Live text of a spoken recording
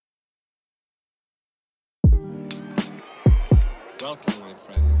Welcome, my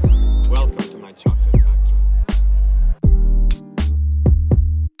friends. Welcome to my chocolate factory.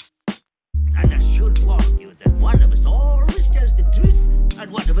 And I should warn you that one of us always tells the truth and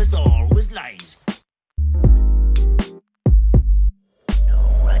one of us always lies.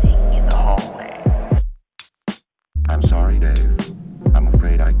 No running in the hallway. I'm sorry, Dave. I'm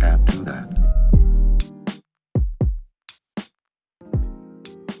afraid I can't do that.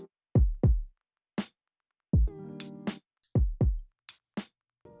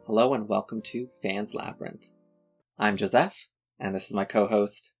 Hello and welcome to Fans Labyrinth. I'm Joseph, and this is my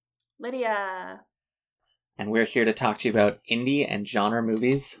co-host, Lydia. and we're here to talk to you about indie and genre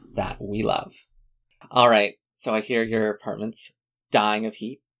movies that we love. Alright, so I hear your apartment's dying of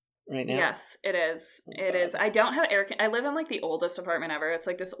heat right now. Yes, it is. It is. I don't have air. I live in like the oldest apartment ever. It's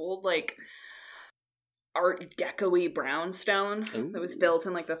like this old like Art Deco-y brownstone that was built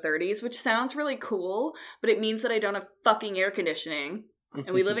in like the 30s, which sounds really cool, but it means that I don't have fucking air conditioning.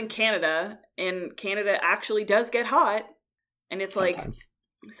 And we live in Canada, and Canada actually does get hot. And it's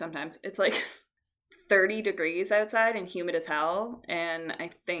sometimes it's like 30 degrees outside and humid as hell. And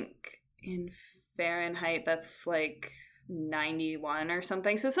I think in Fahrenheit that's like 91 or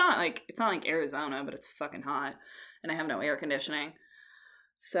something. So it's not like Arizona, but it's fucking hot. And I have no air conditioning.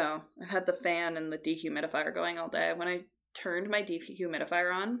 So I've had the fan and the dehumidifier going all day. When I turned my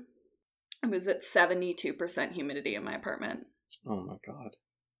dehumidifier on, it was at 72% humidity in my apartment. Oh my god.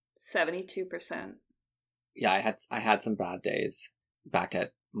 72%. Yeah, I had some bad days back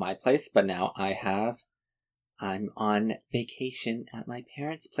at my place, but now I'm on vacation at my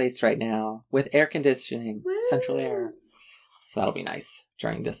parents' place right now with air conditioning, Woo! central air. So that'll be nice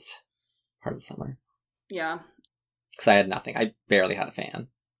during this part of the summer. Yeah. Because I had nothing. I barely had a fan.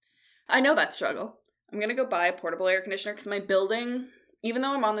 I know that struggle. I'm going to go buy a portable air conditioner because my building, even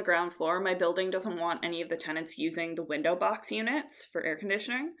though I'm on the ground floor, my building doesn't want any of the tenants using the window box units for air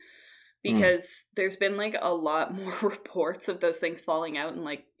conditioning because there's been like a lot more reports of those things falling out and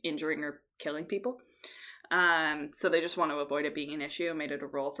like injuring or killing people. So they just want to avoid it being an issue and made it a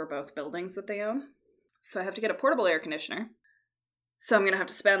rule for both buildings that they own. So I have to get a portable air conditioner. So I'm going to have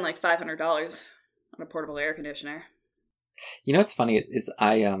to spend like $500 on a portable air conditioner. You know what's funny is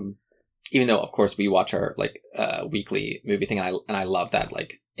I even though of course we watch our like weekly movie thing and I love that,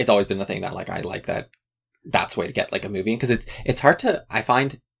 like it's always been the thing that like I like that's the way to get like a movie, because it's hard to, I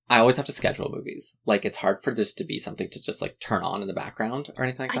find I always have to schedule movies. Like it's hard for this to be something to just like turn on in the background or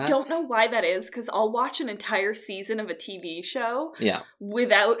anything like that. I don't know why that is, because I'll watch an entire season of a TV show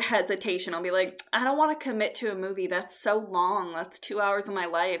without hesitation. I'll be like, I don't want to commit to a movie. That's so long. That's 2 hours of my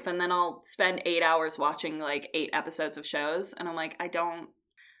life. And then I'll spend 8 hours watching like 8 episodes of shows. And I'm like, I don't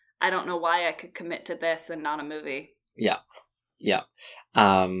know why I could commit to this and not a movie. Yeah.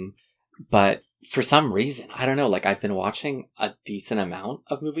 But for some reason, I don't know, like I've been watching a decent amount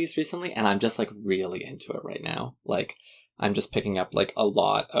of movies recently and I'm just like really into it right now. Like I'm just picking up like a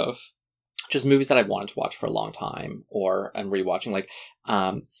lot of just movies that I've wanted to watch for a long time, or I'm rewatching like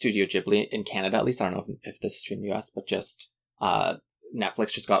Studio Ghibli in Canada, at least. I don't know if this is true in the US, but just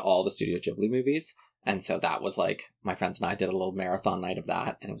Netflix just got all the Studio Ghibli movies. And so that was like, my friends and I did a little marathon night of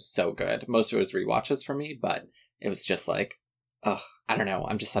that, and it was so good. Most of it was rewatches for me, but it was just like, I don't know.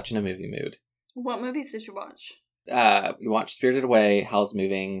 I'm just such in a movie mood. What movies did you watch? We watched Spirited Away, Howl's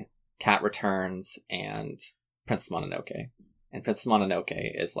Moving, Cat Returns, and Princess Mononoke. And Princess Mononoke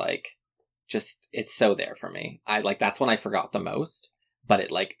is like, just, it's so there for me. I like, that's when I forgot the most, but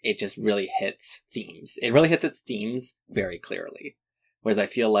it just really hits themes. It really hits its themes very clearly. Whereas I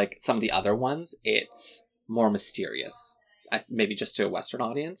feel like some of the other ones, it's more mysterious. Maybe just to a Western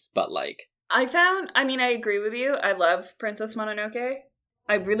audience, but like... I agree with you. I love Princess Mononoke.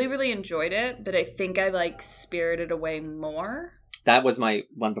 I really, really enjoyed it, but I think I like Spirited Away more. That was my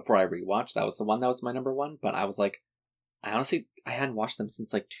one before I rewatched. That was the one that was my number one, but I was like, I hadn't watched them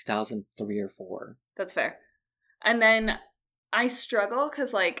since like 2003 or 4. That's fair. And then I struggle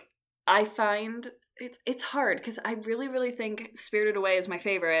because like I find... It's hard because I really, really think Spirited Away is my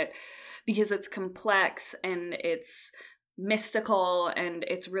favorite because it's complex and it's mystical and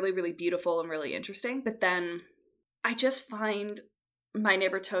it's really, really beautiful and really interesting. But then I just find My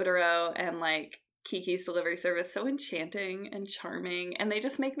Neighbor Totoro and like Kiki's Delivery Service so enchanting and charming, and they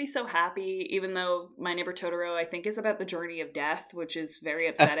just make me so happy, even though My Neighbor Totoro I think is about the journey of death, which is very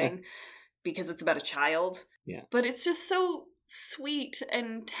upsetting because it's about a child. Yeah. But it's just so sweet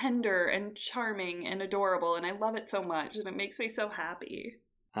and tender and charming and adorable, and I love it so much, and it makes me so happy.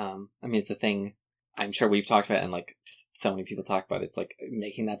 It's a thing I'm sure we've talked about, and like just so many people talk about. It's like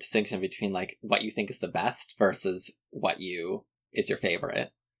making that distinction between like what you think is the best versus what is your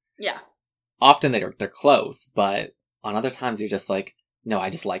favorite. Yeah. Often they're close, but on other times you're just like, no, I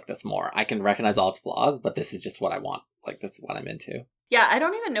just like this more. I can recognize all its flaws, but this is just what I want. Like, this is what I'm into. Yeah, I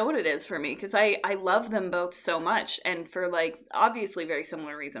don't even know what it is for me, because I love them both so much, and for, like, obviously very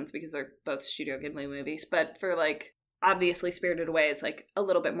similar reasons, because they're both Studio Ghibli movies, but for, like, obviously Spirited Away is, like, a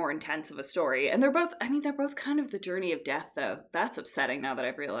little bit more intense of a story, and they're both kind of the journey of death, though. That's upsetting now that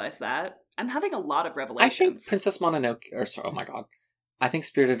I've realized that. I'm having a lot of revelations. I think Princess Mononoke, oh my god, I think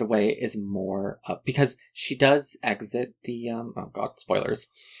Spirited Away is more, because she does exit the, oh god, spoilers,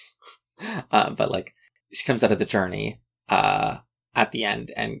 but, like, she comes out of the journey, at the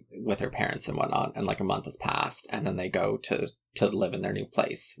end, and with her parents and whatnot, and, like, a month has passed, and then they go to live in their new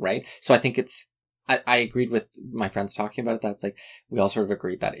place, right? So I think I agreed with my friends talking about it, that's, like, we all sort of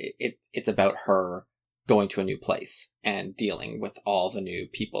agreed that it's about her going to a new place, and dealing with all the new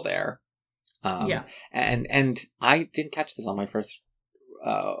people there. Yeah. And I didn't catch this on my first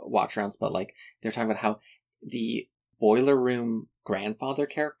watch rounds, but, like, they're talking about how the boiler room grandfather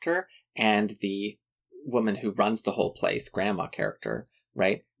character and the woman who runs the whole place, grandma character,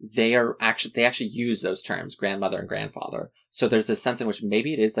 right? They actually use those terms, grandmother and grandfather. So there's this sense in which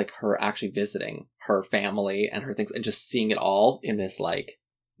maybe it is, like, her actually visiting her family and her things, and just seeing it all in this, like,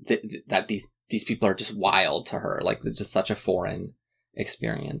 that these people are just wild to her. Like, it's just such a foreign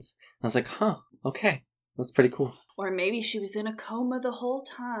experience. And I was like, huh, okay. That's pretty cool. Or maybe she was in a coma the whole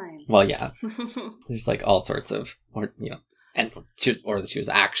time. Well, yeah. There's, like, all sorts of, or, you know, or that she was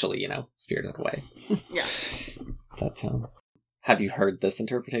actually, you know, spirited away. Yeah. But, have you heard this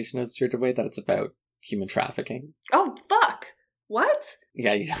interpretation of Spirited Away, that it's about human trafficking? Oh, fuck! What?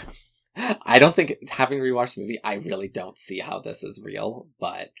 Yeah. I don't think, having rewatched the movie, I really don't see how this is real,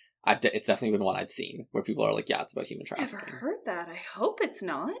 but it's definitely been one I've seen, where people are like, yeah, it's about human trafficking. I've never heard that. I hope it's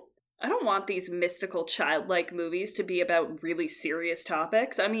not. I don't want these mystical, childlike movies to be about really serious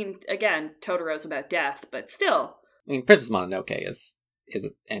topics. I mean, again, Totoro's about death, but still. I mean, Princess Mononoke is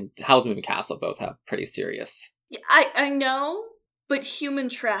and Howl's Moving Castle both have pretty serious. Yeah, I know, but human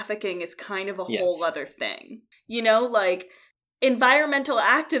trafficking is kind of a whole other thing. You know, like, environmental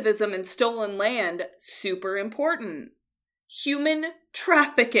activism and stolen land, super important. Human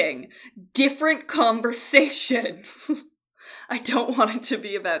trafficking, different conversation. I don't want it to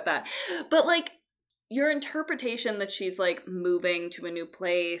be about that. But, like, your interpretation that she's, like, moving to a new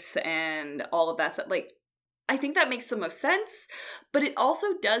place and all of that stuff, like, I think that makes the most sense, but it also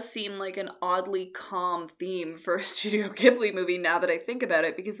does seem like an oddly calm theme for a Studio Ghibli movie now that I think about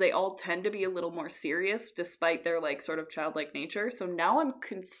it, because they all tend to be a little more serious despite their, like, sort of childlike nature. So now I'm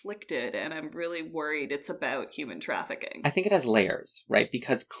conflicted and I'm really worried it's about human trafficking. I think it has layers, right?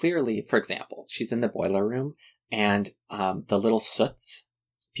 Because clearly, for example, she's in the boiler room and the little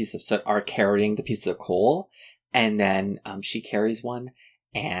piece of soot are carrying the pieces of coal, and then she carries one.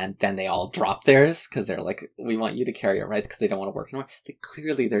 And then they all drop theirs because they're like, we want you to carry it, right? Because they don't want to work anymore. Like,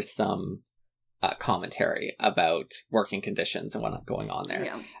 clearly there's some commentary about working conditions and whatnot going on there.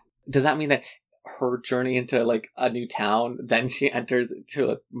 Yeah. Does that mean that her journey into, like, a new town, then she enters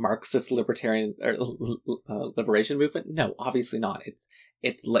to a Marxist libertarian or liberation movement? No, obviously not.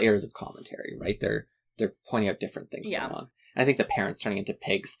 It's layers of commentary, right? They're pointing out different things going on. And I think the parents turning into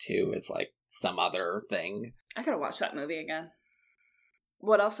pigs too is, like, some other thing. I gotta watch that movie again.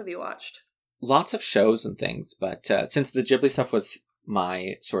 What else have you watched? Lots of shows and things, but since the Ghibli stuff was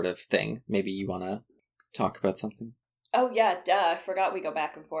my sort of thing, maybe you want to talk about something? Oh, yeah, duh. I forgot we go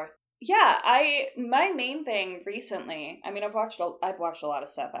back and forth. Yeah, my main thing recently, I mean, I've watched a lot of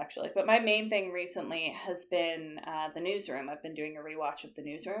stuff, actually, but my main thing recently has been The Newsroom. I've been doing a rewatch of The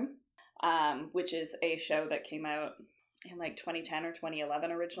Newsroom, which is a show that came out in, like, 2010 or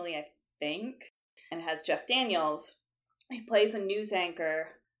 2011 originally, I think, and has Jeff Daniels. He plays a news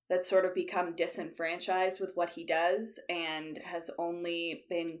anchor that's sort of become disenfranchised with what he does and has only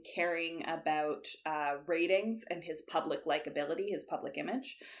been caring about ratings and his public likability, his public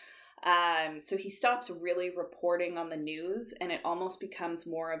image. So he stops really reporting on the news, and it almost becomes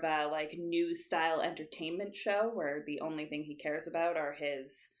more of a, like, news-style entertainment show where the only thing he cares about are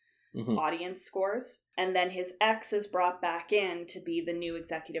his audience scores. And then his ex is brought back in to be the new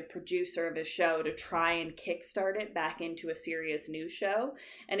executive producer of his show to try and kickstart it back into a serious news show.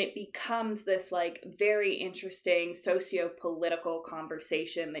 And it becomes this, like, very interesting socio-political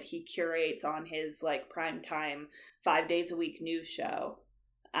conversation that he curates on his, like, primetime 5 days a week news show.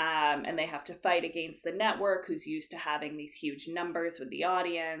 And they have to fight against the network, who's used to having these huge numbers with the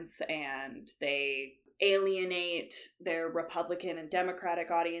audience, and they alienate their Republican and Democratic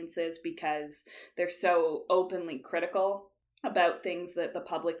audiences because they're so openly critical about things that the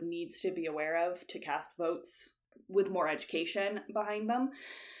public needs to be aware of to cast votes with more education behind them.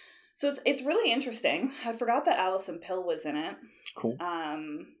 So it's really interesting. I forgot that Alison Pill was in it. Cool.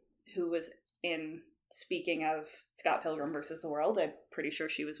 Who was in, speaking of Scott Pilgrim versus the World, I'm pretty sure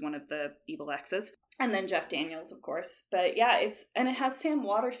she was one of the evil exes. And then Jeff Daniels, of course. But yeah, it has Sam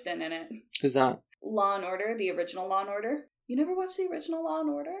Waterston in it. Who's that? Law and Order, the original Law and Order. You never watched the original Law and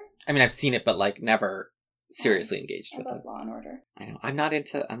Order? I mean, I've seen it, but like never seriously engaged with I love it. Law and Order. I know. I'm not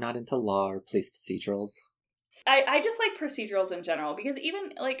into law or police procedurals. I just like procedurals in general, because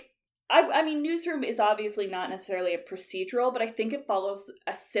even like I mean, Newsroom is obviously not necessarily a procedural, but I think it follows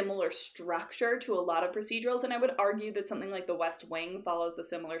a similar structure to a lot of procedurals, and I would argue that something like The West Wing follows a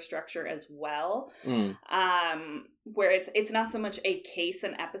similar structure as well. Where it's not so much a case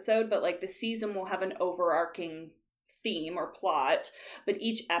and episode, but like the season will have an overarching theme or plot, but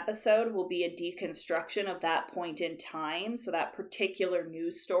each episode will be a deconstruction of that point in time, so that particular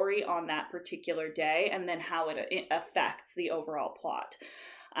news story on that particular day, and then how it affects the overall plot.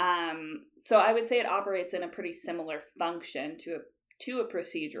 So I would say it operates in a pretty similar function to a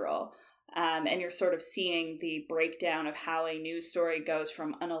procedural, and you're sort of seeing the breakdown of how a news story goes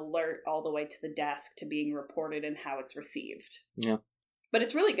from an alert all the way to the desk to being reported and how it's received. Yeah. But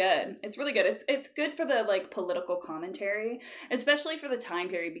it's really good. It's really good. It's good for the like political commentary, especially for the time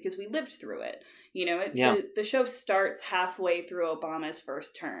period, because we lived through it. You know, the show starts halfway through Obama's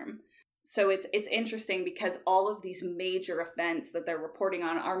first term. So it's interesting because all of these major events that they're reporting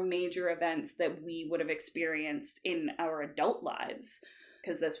on are major events that we would have experienced in our adult lives,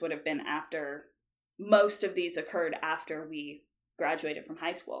 because this would have been after, most of these occurred after we graduated from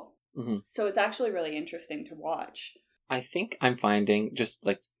high school. Mm-hmm. So it's actually really interesting to watch. I think I'm finding, just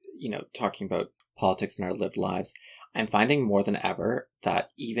like, you know, talking about politics in our lived lives, I'm finding more than ever that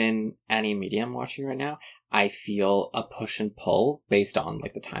even any media I'm watching right now, I feel a push and pull based on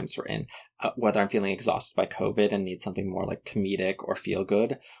like the times we're in, whether I'm feeling exhausted by COVID and need something more like comedic or feel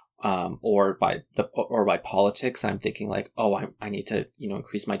good, or by politics. I'm thinking like, oh, I need to, you know,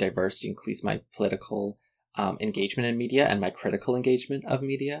 increase my diversity, increase my political engagement in media and my critical engagement of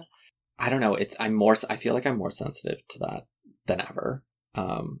media. I don't know. I feel like I'm more sensitive to that than ever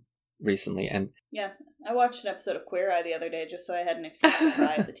recently. And yeah, I watched an episode of Queer Eye the other day just so I had an excuse to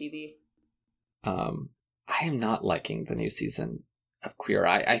cry at the TV. I am not liking the new season of Queer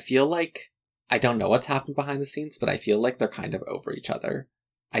Eye. I feel like, I don't know what's happened behind the scenes, but I feel like they're kind of over each other.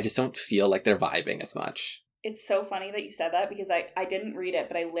 I just don't feel like they're vibing as much. It's so funny that you said that, because I didn't read it,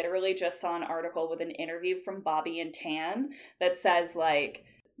 but I literally just saw an article with an interview from Bobby and Tan that says like,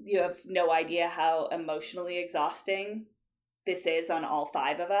 you have no idea how emotionally exhausting this is on all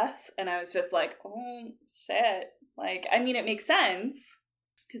five of us. And I was just like, oh, shit. Like, I mean, it makes sense,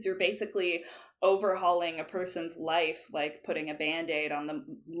 because you're basically overhauling a person's life, like putting a Band-Aid on the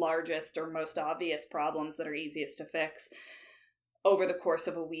largest or most obvious problems that are easiest to fix over the course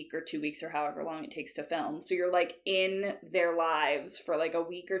of a week or 2 weeks or however long it takes to film. So you're like in their lives for like a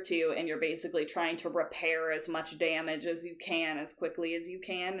week or two, and you're basically trying to repair as much damage as you can, as quickly as you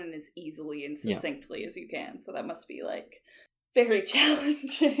can, and as easily and succinctly as you can. So that must be like very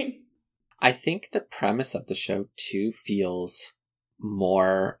challenging. I think the premise of the show too feels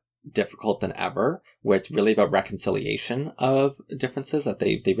more difficult than ever, where it's really about reconciliation of differences, that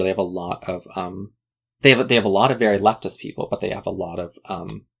they really have a lot of they have a lot of very leftist people, but they have a lot of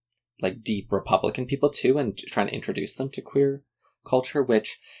like deep Republican people too, and trying to introduce them to queer culture,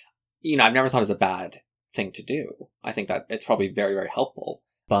 which, you know, I've never thought is a bad thing to do. I think that it's probably very, very helpful.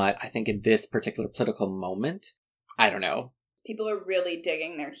 But I think in this particular political moment, I don't know. People are really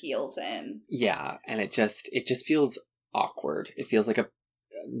digging their heels in. Yeah, and it just feels awkward. It feels like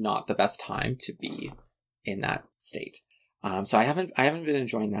not the best time to be in that state. So I haven't been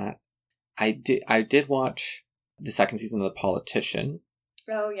enjoying that. I did watch the second season of The Politician.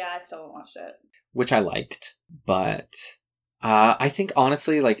 Oh yeah, I still haven't watched it. Which I liked, but I think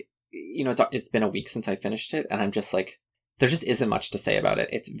honestly, like, you know, it's been a week since I finished it, and I'm just like, there just isn't much to say about it.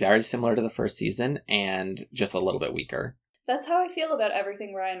 It's very similar to the first season, and just a little bit weaker. That's how I feel about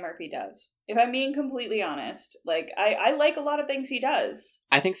everything Ryan Murphy does. If I'm being completely honest, like, I like a lot of things he does.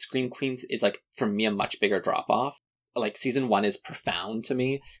 I think Scream Queens is, like, for me, a much bigger drop-off. Like, season 1 is profound to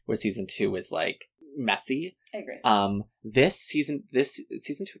me, where season 2 is, like, messy. I agree. This season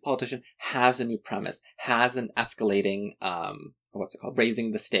 2 Politician has a new premise, has an escalating,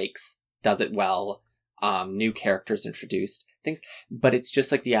 raising the stakes, does it well, new characters introduced, things, but it's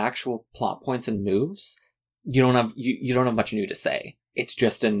just, like, the actual plot points and moves, you don't have much new to say. It's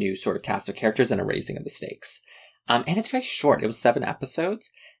just a new sort of cast of characters and a raising of the stakes. And it's very short. It was 7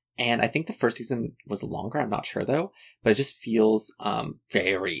 episodes. And I think the first season was longer. I'm not sure though, but it just feels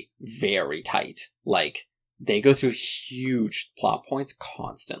very, very tight. Like they go through huge plot points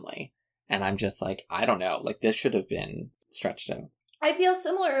constantly. And I'm just like, I don't know, like this should have been stretched out. I feel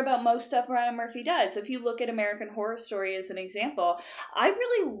similar about most stuff Ryan Murphy does. If you look at American Horror Story as an example, I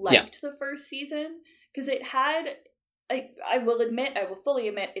really liked the first season because it had, I will fully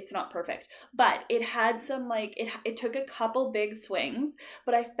admit it's not perfect, but it had some like, it took a couple big swings,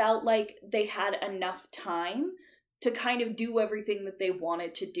 but I felt like they had enough time to kind of do everything that they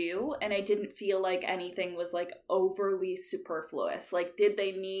wanted to do, and I didn't feel like anything was like overly superfluous. Like, did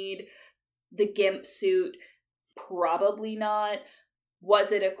they need the GIMP suit? Probably not.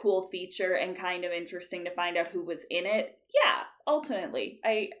 Was it a cool feature and kind of interesting to find out who was in it? Yeah, ultimately.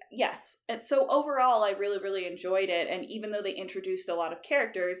 Yes. And so overall, I really, really enjoyed it. And even though they introduced a lot of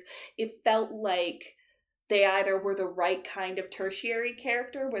characters, it felt like they either were the right kind of tertiary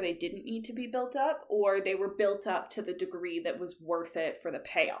character where they didn't need to be built up, or they were built up to the degree that was worth it for the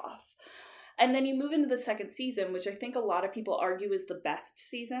payoff. And then you move into the second season, which I think a lot of people argue is the best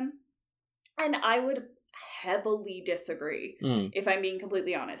season. And I would heavily disagree, if I'm being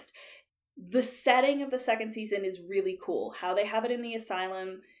completely honest. The setting of the second season is really cool. How they have it in the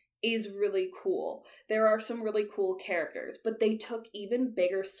asylum is really cool. There are some really cool characters, but they took even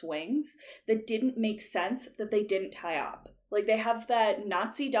bigger swings that didn't make sense, that they didn't tie up. Like, they have that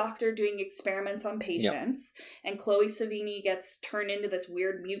Nazi doctor doing experiments on patients, and Chloe Sevigny gets turned into this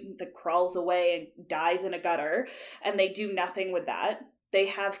weird mutant that crawls away and dies in a gutter, and they do nothing with that. They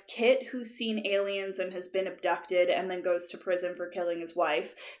have Kit, who's seen aliens and has been abducted and then goes to prison for killing his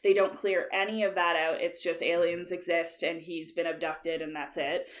wife. They don't clear any of that out. It's just aliens exist and he's been abducted and that's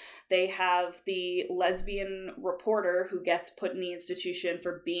it. They have the lesbian reporter who gets put in the institution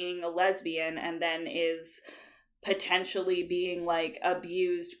for being a lesbian and then is potentially being, like,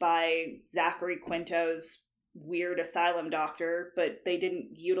 abused by Zachary Quinto's weird asylum doctor, but they didn't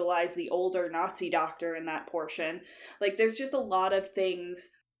utilize the older Nazi doctor in that portion. Like, there's just a lot of things.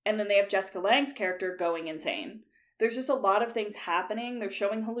 And then they have Jessica Lange's character going insane. There's just a lot of things happening. They're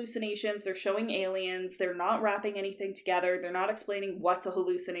showing hallucinations, they're showing aliens, they're not wrapping anything together, they're not explaining what's a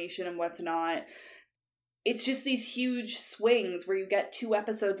hallucination and what's not. It's just these huge swings where you get 2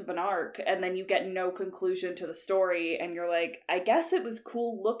 episodes of an arc and then you get no conclusion to the story, and you're like, I guess it was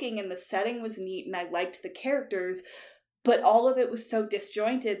cool looking and the setting was neat and I liked the characters, but all of it was so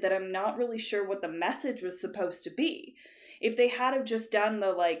disjointed that I'm not really sure what the message was supposed to be. If they had have just done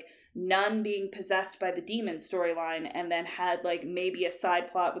the, like, nun being possessed by the demon storyline and then had, like, maybe a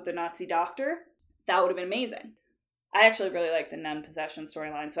side plot with the Nazi doctor, that would have been amazing. I actually really like the nun possession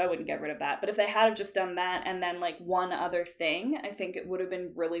storyline, so I wouldn't get rid of that. But if they had just done that and then, like, one other thing, I think it would have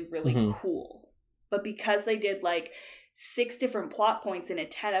been really, really cool. But because they did, like, 6 different plot points in a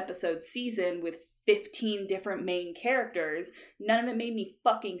 10-episode season with 15 different main characters, none of it made any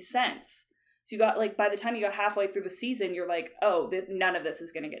fucking sense. So you got, like, by the time you got halfway through the season, you're like, oh, none of this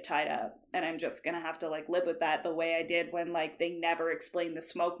is going to get tied up. And I'm just going to have to, like, live with that the way I did when, like, they never explained the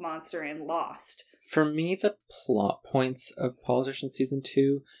smoke monster in Lost. For me, the plot points of Politician Season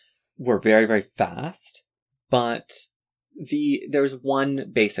 2 were very, very fast, but there was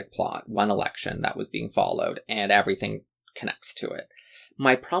one basic plot, one election that was being followed, and everything connects to it.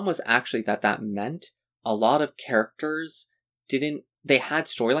 My problem was actually that meant a lot of characters they had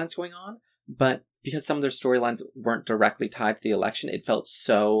storylines going on, but because some of their storylines weren't directly tied to the election, it felt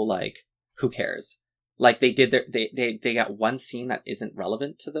so, like, who cares? Like, they got one scene that isn't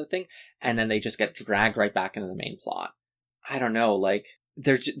relevant to the thing, and then they just get dragged right back into the main plot. I don't know, like,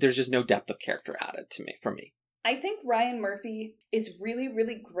 there's just no depth of character added for me. I think Ryan Murphy is really,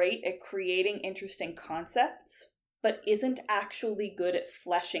 really great at creating interesting concepts, but isn't actually good at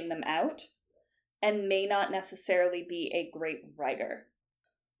fleshing them out, and may not necessarily be a great writer.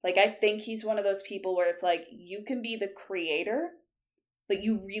 Like, I think he's one of those people where it's like, you can be the creator, but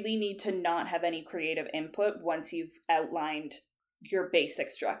you really need to not have any creative input once you've outlined your basic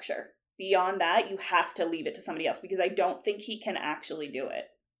structure. Beyond that, you have to leave it to somebody else, because I don't think he can actually do it.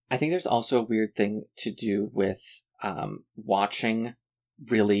 I think there's also a weird thing to do with watching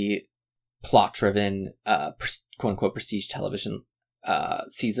really plot-driven, quote-unquote, prestige television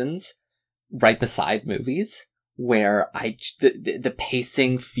seasons right beside movies, where the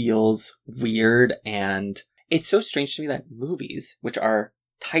pacing feels weird, and it's so strange to me that movies, which are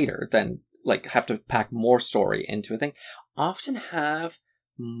tighter than, like, have to pack more story into a thing, often have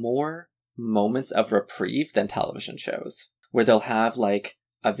more moments of reprieve than television shows, where they'll have, like,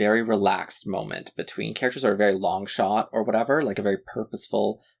 a very relaxed moment between characters, or a very long shot or whatever, like a very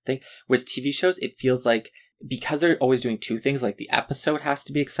purposeful thing. Whereas TV shows, it feels like, because they're always doing 2 things, like the episode has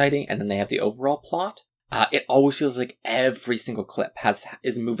to be exciting and then they have the overall plot, it always feels like every single clip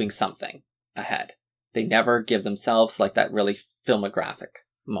is moving something ahead. They never give themselves like that really filmographic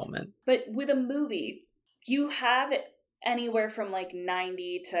moment. But with a movie, you have anywhere from like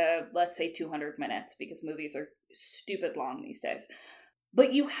 90 to, let's say, 200 minutes, because movies are stupid long these days.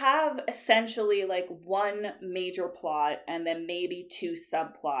 But you have essentially like one major plot and then maybe two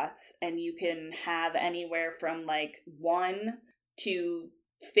subplots, and you can have anywhere from like 1 to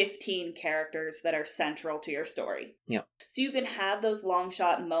 15 characters that are central to your story. Yeah. So you can have those long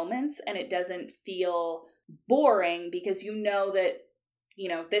shot moments and it doesn't feel boring, because you know that, you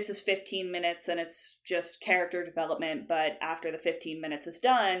know, this is 15 minutes and it's just character development, but after the 15 minutes is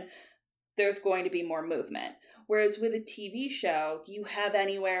done, there's going to be more movement. Whereas with a TV show, you have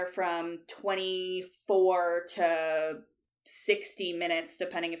anywhere from 24 to 60 minutes,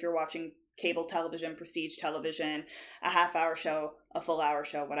 depending if you're watching cable television, prestige television, a half-hour show, a full-hour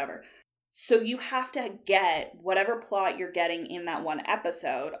show, whatever. So you have to get whatever plot you're getting in that one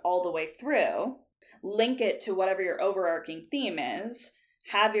episode all the way through, link it to whatever your overarching theme is,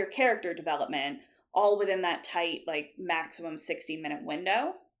 have your character development, all within that tight, like, maximum 60-minute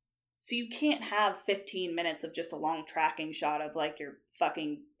window. So you can't have 15 minutes of just a long tracking shot of, like, your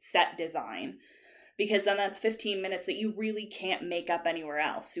fucking set design, because then that's 15 minutes that you really can't make up anywhere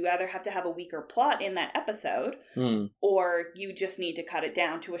else. You either have to have a weaker plot in that episode, or you just need to cut it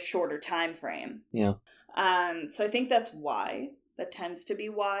down to a shorter time frame. Yeah. So I think that tends to be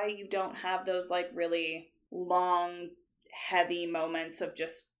why you don't have those, like, really long, heavy moments of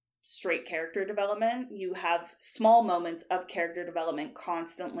just straight character development. You have small moments of character development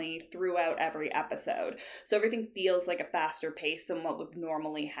constantly throughout every episode. So everything feels like a faster pace than what would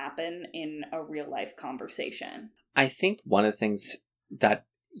normally happen in a real life conversation. I think one of the things that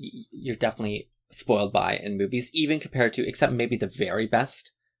you're definitely spoiled by in movies, even compared to, except maybe the very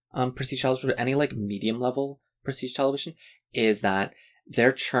best prestige television, any like medium level prestige television, is that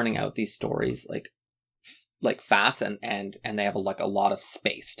they're churning out these stories like fast and they have a lot of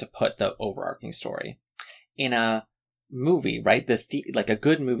space to put the overarching story. In a movie, right, like a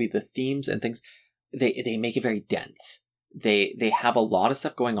good movie, the themes and things, they make it very dense. They have a lot of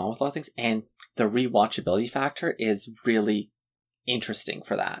stuff going on with a lot of things, and the rewatchability factor is really interesting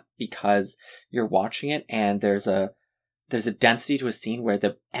for that, because you're watching it and there's a density to a scene where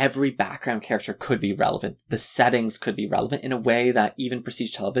every background character could be relevant. The settings could be relevant in a way that even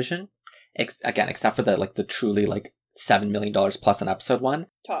prestige television, except for the truly like $7 million plus an episode one,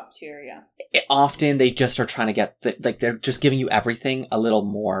 top tier, yeah. Often they just are trying to get they're just giving you everything a little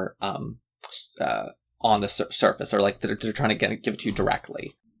more on the surface, or like they're trying to give it to you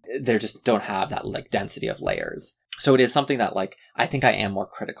directly. They just don't have that like density of layers. So it is something that like I think I am more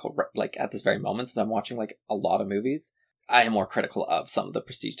critical like at this very moment, since I'm watching like a lot of movies. I am more critical of some of the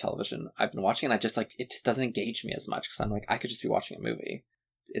prestige television I've been watching, and I just like it just doesn't engage me as much, because I'm like, I could just be watching a movie.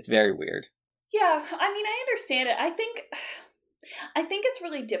 It's very weird. Yeah, I mean, I understand it. I think it's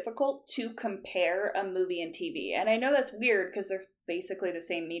really difficult to compare a movie and TV. And I know that's weird because they're basically the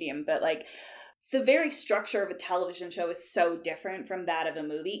same medium, but like the very structure of a television show is so different from that of a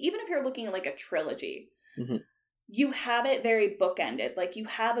movie. Even if you're looking at like a trilogy, you have it very bookended. Like you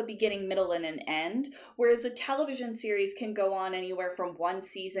have a beginning, middle, and an end, whereas a television series can go on anywhere from 1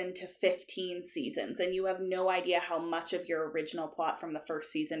 season to 15 seasons, and you have no idea how much of your original plot from the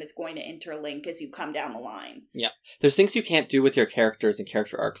first season is going to interlink as you come down the line. Yeah. There's things you can't do with your characters and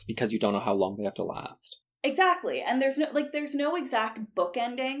character arcs because you don't know how long they have to last. Exactly. And there's no exact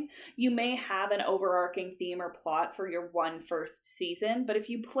bookending. You may have an overarching theme or plot for your first season, but if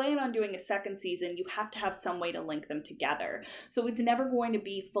you plan on doing a second season, you have to have some way to link them together. So it's never going to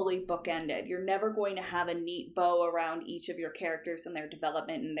be fully bookended. You're never going to have a neat bow around each of your characters and their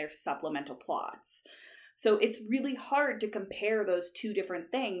development and their supplemental plots. So it's really hard to compare those two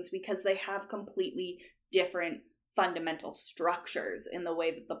different things because they have completely different fundamental structures in the way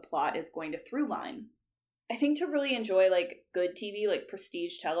that the plot is going to throughline. I think to really enjoy like good TV, like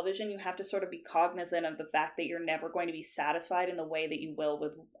prestige television, you have to sort of be cognizant of the fact that you're never going to be satisfied in the way that you will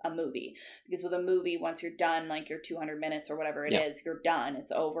with a movie. Because with a movie, once you're done, like your 200 minutes or whatever it is, you're done.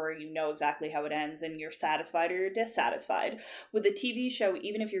 It's over. You know exactly how it ends, and you're satisfied or you're dissatisfied. With a TV show,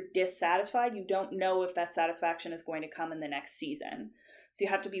 even if you're dissatisfied, you don't know if that satisfaction is going to come in the next season. So you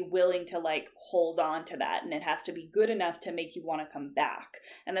have to be willing to like hold on to that, and it has to be good enough to make you want to come back.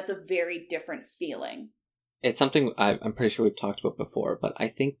 And that's a very different feeling. It's something I'm pretty sure we've talked about before, but I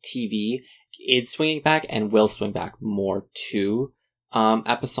think TV is swinging back and will swing back more to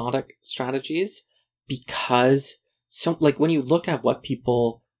episodic strategies, because so like when you look at what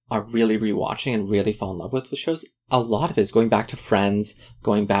people are really rewatching and really fall in love with shows, a lot of it is going back to Friends,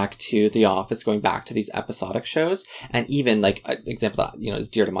 going back to The Office, going back to these episodic shows. And even like an example that, is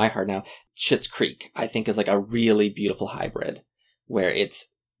dear to my heart now, Schitt's Creek, I think is like a really beautiful hybrid where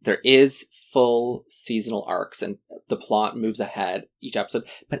there is full seasonal arcs and the plot moves ahead each episode,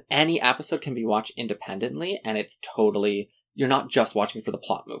 but any episode can be watched independently and it's totally, you're not just watching for the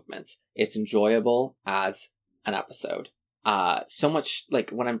plot movements. It's enjoyable as an episode. So much, like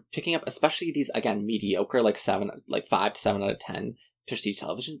when I'm picking up, especially these, again, mediocre, like 5 to 7 out of 10 prestige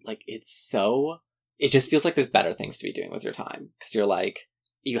television, like it just feels like there's better things to be doing with your time. Cause you're like,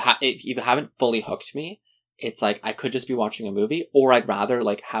 if you haven't fully hooked me, it's like, I could just be watching a movie, or I'd rather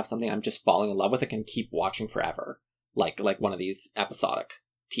like have something I'm just falling in love with and can keep watching forever. Like one of these episodic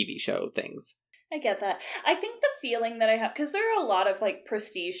TV show things. I get that. I think the feeling that I have, because there are a lot of like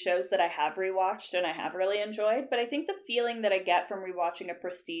prestige shows that I have rewatched and I have really enjoyed, but I think the feeling that I get from rewatching a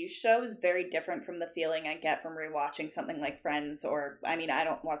prestige show is very different from the feeling I get from rewatching something like Friends, or, I mean, I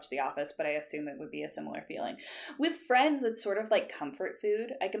don't watch The Office, but I assume it would be a similar feeling. With Friends, it's sort of like comfort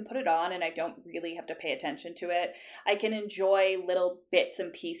food. I can put it on and I don't really have to pay attention to it. I can enjoy little bits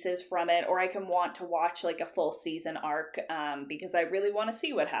and pieces from it, or I can want to watch like a full season arc because I really want to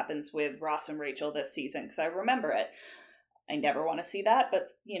see what happens with Ross and Rachel this season because I remember it. I never want to see that, but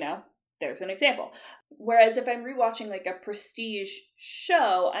there's an example. Whereas if I'm rewatching like a prestige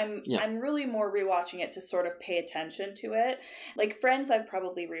show, I'm really more rewatching it to sort of pay attention to it. Like Friends, I've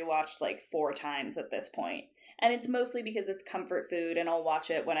probably rewatched like 4 times at this point, and it's mostly because it's comfort food, and I'll watch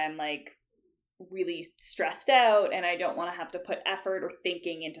it when I'm like really stressed out and I don't want to have to put effort or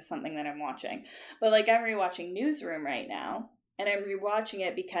thinking into something that I'm watching. But like I'm rewatching Newsroom right now. And I'm rewatching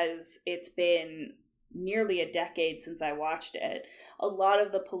it because it's been nearly a decade since I watched it. A lot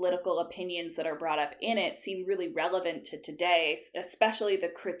of the political opinions that are brought up in it seem really relevant to today, especially the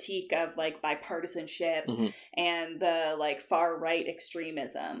critique of like bipartisanship and the like far right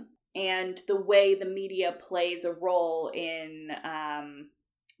extremism, and the way the media plays a role in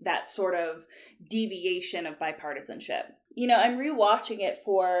that sort of deviation of bipartisanship. I'm rewatching it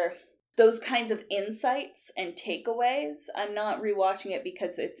for those kinds of insights and takeaways. I'm not rewatching it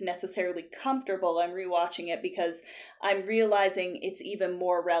because it's necessarily comfortable. I'm rewatching it because I'm realizing it's even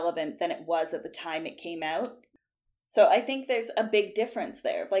more relevant than it was at the time it came out. So I think there's a big difference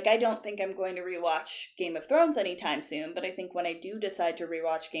there. Like, I don't think I'm going to rewatch Game of Thrones anytime soon, but I think when I do decide to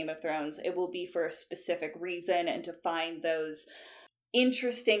rewatch Game of Thrones, it will be for a specific reason and to find those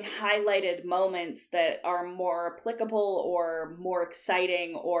interesting highlighted moments that are more applicable or more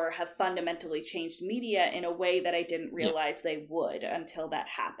exciting or have fundamentally changed media in a way that I didn't realize they would until that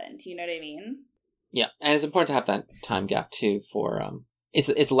happened. You know what I mean? Yeah, and it's important to have that time gap too for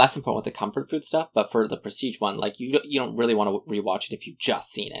it's less important with the comfort food stuff, but for the prestige one, like you don't really want to rewatch it if you've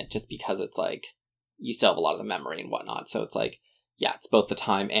just seen it, just because it's like you still have a lot of the memory and whatnot. So it's like, yeah, it's both the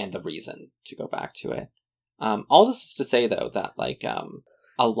time and the reason to go back to it. All this is to say, though, that, like, a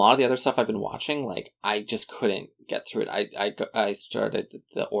lot of the other stuff I've been watching, like, I just couldn't get through it. I started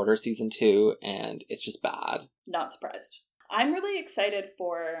The Order Season 2, and it's just bad. Not surprised. I'm really excited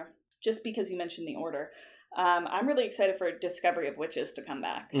for, just because you mentioned The Order, I'm really excited for Discovery of Witches to come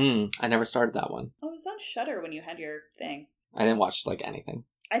back. I never started that one. Oh, it was on Shudder when you had your thing. I didn't watch, like, anything.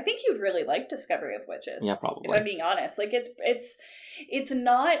 I think you'd really like Discovery of Witches. Yeah, probably. If I'm being honest. Like, it's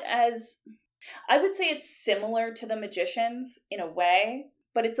not as... I would say it's similar to The Magicians in a way,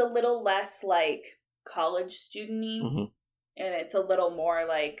 but it's a little less like college student-y, and it's a little more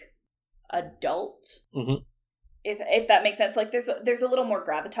like adult. If that makes sense. Like there's a little more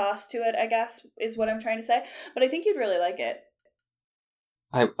gravitas to it, I guess, is what I'm trying to say. But I think you'd really like it.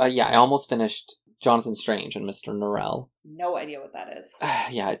 I almost finished Jonathan Strange and Mr. Norrell. No idea what that is.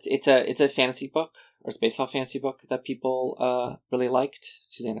 Yeah, it's a fantasy book, or it's based off fantasy book that people really liked.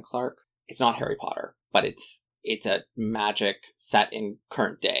 Susanna Clarke. It's not Harry Potter, but it's a magic set in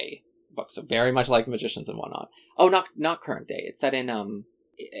current day book, so very much like The Magicians and whatnot. Oh, not current day. It's set in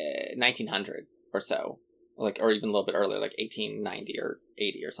 1900 or so, like, or even a little bit earlier, like 1890 or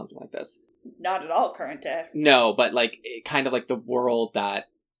 80 or something like this. Not at all current day. No, but like kind of like the world that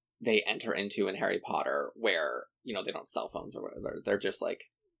they enter into in Harry Potter, where they don't have cell phones or whatever. They're just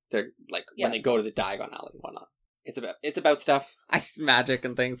like when they go to the Diagon Alley and whatnot. It's about stuff, magic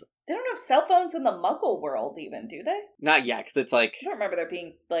and things. They don't have cell phones in the Muggle world, even, do they? Not yet, because it's like... I don't remember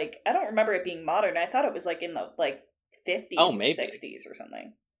it being modern. I thought it was like in the 50s or 60s or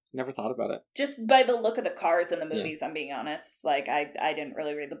something. Never thought about it. Just by the look of the cars in the movies, I'm being honest. Like, I didn't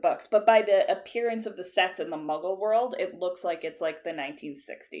really read the books. But by the appearance of the sets in the Muggle world, it looks like it's like the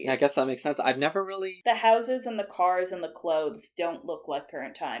 1960s. Yeah, I guess that makes sense. I've never really... The houses and the cars and the clothes don't look like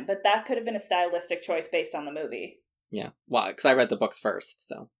current time. But that could have been a stylistic choice based on the movie. Yeah, well, because I read the books first,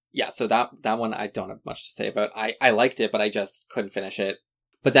 so... Yeah, so that one I don't have much to say about. I liked it, but I just couldn't finish it.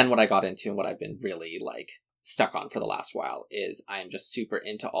 But then what I got into and what I've been really, like, stuck on for the last while is I am just super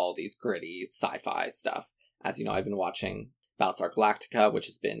into all these gritty sci-fi stuff. As you know, I've been watching Battlestar Galactica, which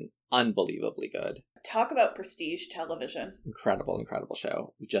has been unbelievably good. Talk about prestige television. Incredible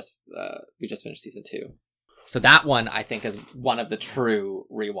show. We just finished season 2. So that one, I think, is one of the true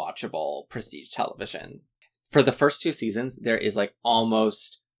rewatchable prestige television. For the first 2 seasons, there is, like,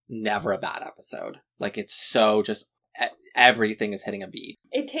 almost never a bad episode. Like, it's so just everything is hitting a beat.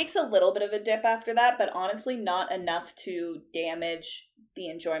 It takes a little bit of a dip after that, but honestly not enough to damage the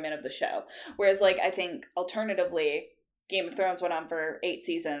enjoyment of the show. Whereas, like, I think alternatively, Game of Thrones went on for 8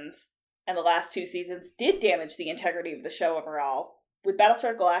 seasons, and the last 2 seasons did damage the integrity of the show overall. With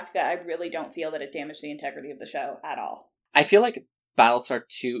Battlestar Galactica, I really don't feel that it damaged the integrity of the show at all. I feel like Battlestar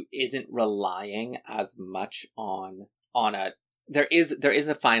 2 isn't relying as much on a... There is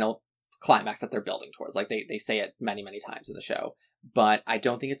a final climax that they're building towards. Like, they say it many, many times in the show. But I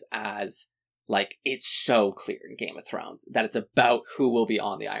don't think it's as, like, it's so clear in Game of Thrones that it's about who will be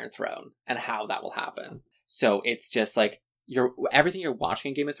on the Iron Throne and how that will happen. So it's just, like, everything you're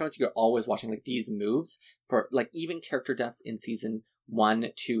watching in Game of Thrones, you're always watching, like, these moves for, like, even character deaths in season 1,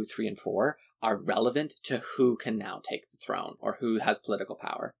 2, 3, and 4 are relevant to who can now take the throne or who has political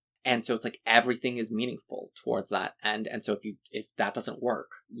power. And so it's like everything is meaningful towards that end. And so if that doesn't work,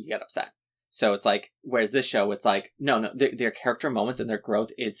 you get upset. So it's like, whereas this show, it's like, no, their character moments and their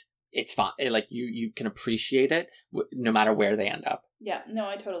growth it's fine. Like, you can appreciate it no matter where they end up. Yeah, no,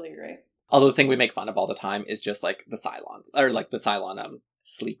 I totally agree. Although the thing we make fun of all the time is just like the Cylons, or like the Cylon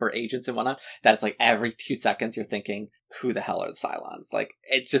sleeper agents and whatnot. That's like every 2 seconds you're thinking, who the hell are the Cylons? Like,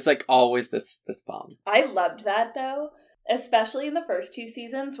 it's just like always this bomb. I loved that though. Especially in the first 2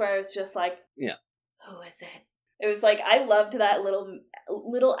 seasons where I was just like, yeah, who is it? It was like, I loved that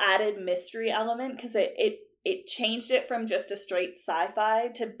little added mystery element because it changed it from just a straight sci-fi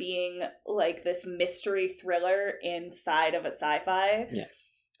to being like this mystery thriller inside of a sci-fi. Yeah.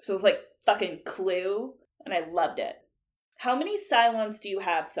 So it was like fucking Clue, and I loved it. How many Cylons do you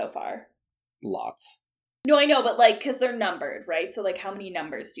have so far? Lots. No, I know, but like, because they're numbered, right? So like, how many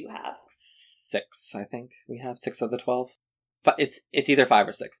numbers do you have? 6, I think. We have 6 of the 12. But it's either 5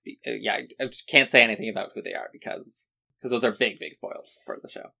 or 6. Yeah, I can't say anything about who they are because those are big spoils for the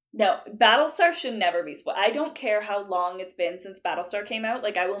show. No, Battlestar should never be spoiled. I don't care how long it's been since Battlestar came out.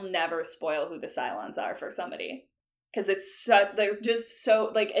 Like, I will never spoil who the Cylons are for somebody. Because they're just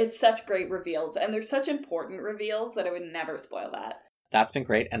so, like, it's such great reveals. And they're such important reveals that I would never spoil that. That's been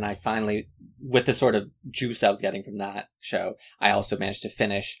great, and I finally, with the sort of juice I was getting from that show, I also managed to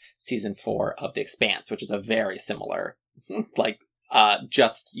finish season 4 of The Expanse, which is a very similar, like,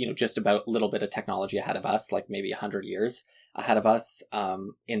 just about a little bit of technology ahead of us, like maybe 100 years ahead of us,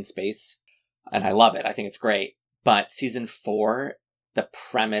 in space, and I love it. I think it's great. But season 4, the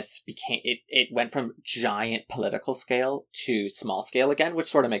premise it went from giant political scale to small scale again, which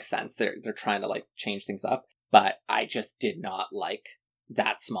sort of makes sense. They're trying to, like, change things up, but I just did not like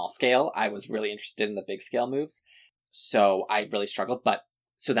that small scale. I was really interested in the big scale moves, so I really struggled. But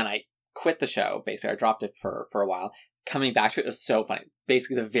so then I quit the show. Basically, I dropped it for a while. Coming back to it was so funny.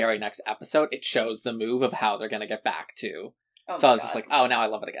 Basically, the very next episode, it shows the move of how they're gonna get back to. So I was just like, oh, now I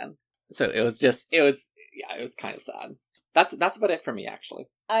love it again. So it was kind of sad. That's about it for me, actually.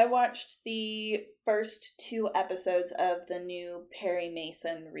 I watched the first 2 episodes of the new Perry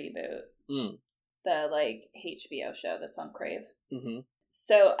Mason reboot. The, like, HBO show that's on Crave. Mm-hmm.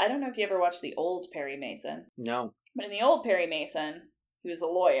 So, I don't know if you ever watched the old Perry Mason. No. But in the old Perry Mason, he was a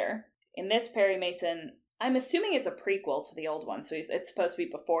lawyer. In this Perry Mason, I'm assuming it's a prequel to the old one. So it's supposed to be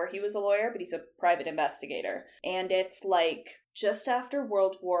before he was a lawyer, but he's a private investigator. And it's, like, just after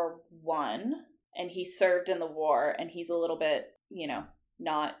World War I, and he served in the war, and he's a little bit,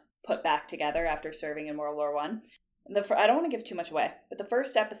 not put back together after serving in World War I. I don't want to give too much away, but the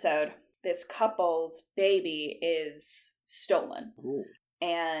first episode, this couple's baby is stolen. Ooh.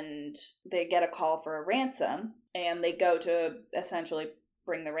 And they get a call for a ransom, and they go to essentially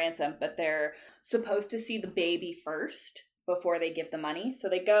bring the ransom, but they're supposed to see the baby first before they give the money. So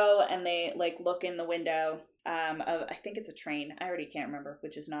they go and they, like, look in the window of, I think it's a train. I already can't remember,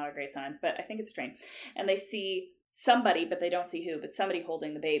 which is not a great sign, but I think it's a train. And they see somebody, but they don't see who, but somebody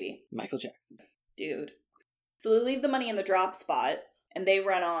holding the baby. Michael Jackson. Dude. So they leave the money in the drop spot, and they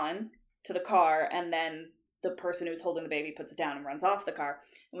run on to the car, and then the person who's holding the baby puts it down and runs off the car.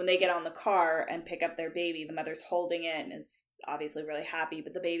 And when they get on the car and pick up their baby, the mother's holding it and is obviously really happy,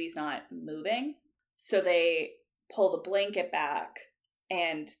 but the baby's not moving. So they pull the blanket back,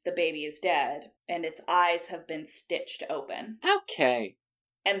 and the baby is dead, and its eyes have been stitched open. Okay.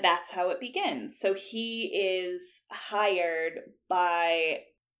 And that's how it begins. So he is hired by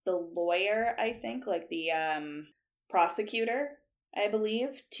the lawyer, I think, like the prosecutor, I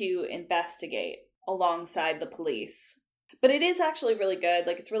believe, to investigate alongside the police. But it is actually really good.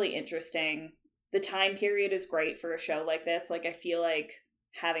 Like, it's really interesting. The time period is great for a show like this. Like, I feel like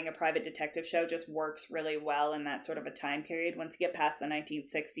having a private detective show just works really well in that sort of a time period. Once you get past the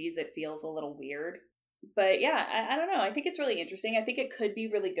 1960s, it feels a little weird. But yeah, I don't know. I think it's really interesting. I think it could be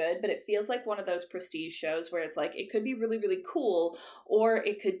really good, but it feels like one of those prestige shows where it's like, it could be really, really cool, or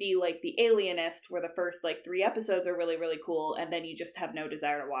it could be like The Alienist, where the first like 3 episodes are really, really cool, and then you just have no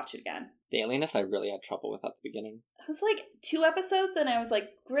desire to watch it again. The Alienist I really had trouble with at the beginning. It was like 2 episodes, and I was like,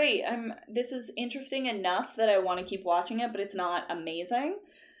 great, this is interesting enough that I want to keep watching it, but it's not amazing.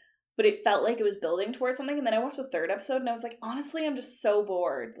 But it felt like it was building towards something, and then I watched the 3rd episode, and I was like, honestly, I'm just so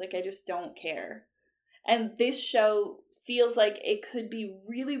bored. Like, I just don't care. And this show feels like it could be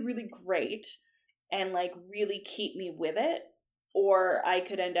really, really great and, like, really keep me with it. Or I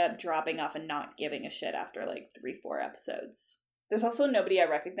could end up dropping off and not giving a shit after, like, 3-4 episodes. There's also nobody I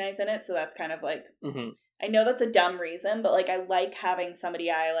recognize in it, so that's kind of, like... Mm-hmm. I know that's a dumb reason, but, like, I like having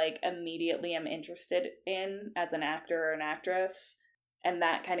somebody I, like, immediately am interested in as an actor or an actress. And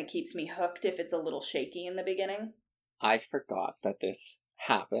that kind of keeps me hooked if it's a little shaky in the beginning. I forgot that this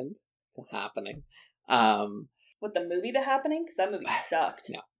happened. The Happening. With the movie The Happening? Because that movie sucked.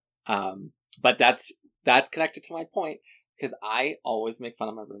 No. But that's connected to my point, because I always make fun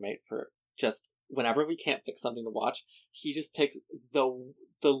of my roommate for just, whenever we can't pick something to watch, he just picks the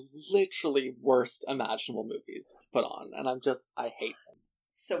literally worst imaginable movies to put on. And I hate them.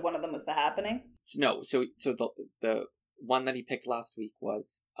 So one of them was The Happening? No, so the one that he picked last week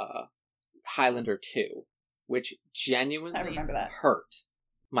was Highlander 2, which genuinely I remember that. hurt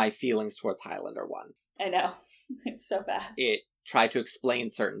my feelings towards Highlander 1. I know. It's so bad. It tried to explain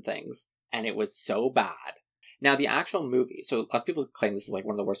certain things, and it was so bad. Now, the actual movie, so a lot of people claim this is like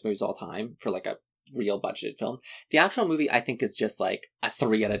one of the worst movies of all time for like a real budgeted film. The actual movie, I think, is just like a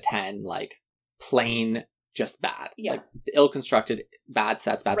 3 out of 10, like plain, just bad. Yeah. Like ill-constructed, bad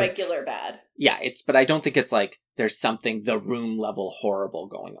sets, bad Regular things. bad. Yeah, but I don't think it's like there's something The Room level horrible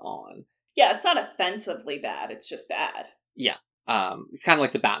going on. Yeah, it's not offensively bad. It's just bad. Yeah. It's kind of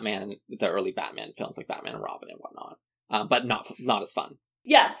like the early Batman films, like Batman and Robin and whatnot. But not as fun.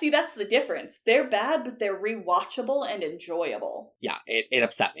 Yeah, see, that's the difference. They're bad, but they're rewatchable and enjoyable. Yeah, it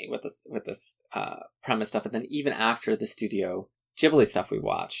upset me with this premise stuff. And then even after the Studio Ghibli stuff we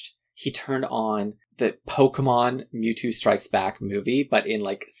watched, he turned on the Pokemon Mewtwo Strikes Back movie, but in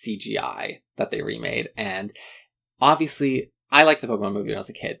like CGI that they remade. And obviously, I liked the Pokemon movie when I was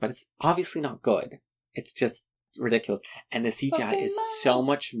a kid, but it's obviously not good. It's just ridiculous. And the CGI is so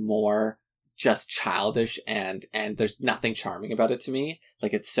much more just childish, and there's nothing charming about it to me.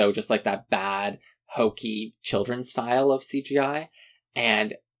 Like, it's so just like that bad, hokey children's style of CGI.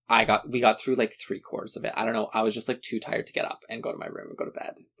 And we got through like 3/4 of it. I don't know. I was just like too tired to get up and go to my room and go to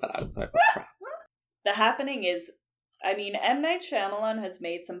bed. But I felt trapped. The Happening is, I mean, M. Night Shyamalan has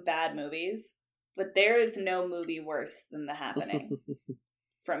made some bad movies, but there is no movie worse than The Happening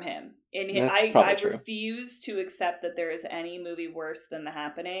from him. And I refuse to accept that there is any movie worse than The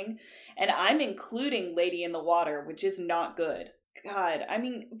Happening. And I'm including Lady in the Water, which is not good. God, I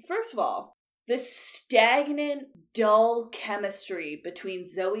mean, first of all, the stagnant, dull chemistry between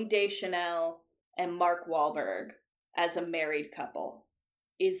Zooey Deschanel and Mark Wahlberg as a married couple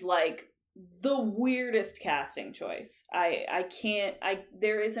is like the weirdest casting choice.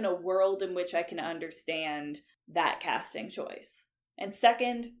 There isn't a world in which I can understand that casting choice. And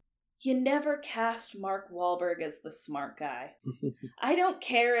second, you never cast Mark Wahlberg as the smart guy. I don't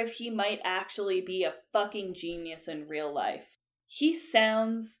care if he might actually be a fucking genius in real life. He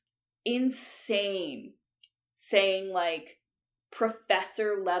sounds insane saying like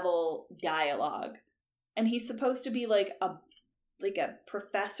professor level dialogue. And he's supposed to be like a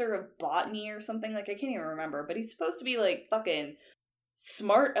professor of botany or something. Like, I can't even remember, but he's supposed to be like fucking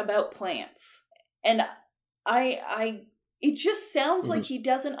smart about plants. And it just sounds like he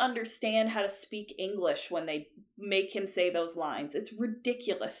doesn't understand how to speak English when they make him say those lines. It's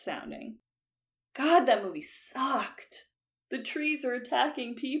ridiculous sounding. God, that movie sucked. the trees are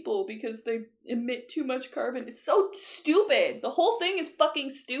attacking people because they emit too much carbon. It's so stupid. The whole thing is fucking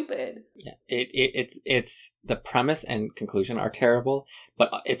stupid. Yeah, it's the premise and conclusion are terrible,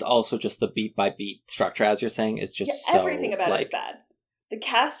 but it's also just the beat by beat structure, as you're saying, is just so everything about it is bad. The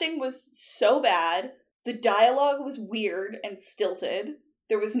casting was so bad. The dialogue was weird and stilted.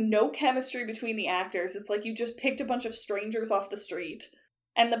 There was no chemistry between the actors. It's like you just picked a bunch of strangers off the street.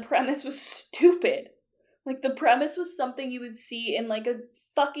 And the premise was stupid. Like, the premise was something you would see in, like, a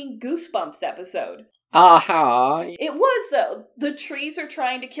fucking Goosebumps episode. Aha! It was, though. The trees are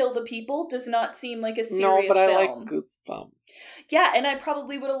trying to kill the people does not seem like a serious film. No, but I like Goosebumps. Yeah, and I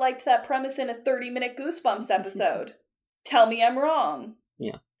probably would have liked that premise in a 30-minute Goosebumps episode. Tell me I'm wrong.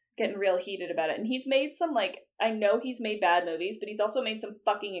 Yeah. Getting real heated about it. And he's made some, like, I know he's made bad movies, but he's also made some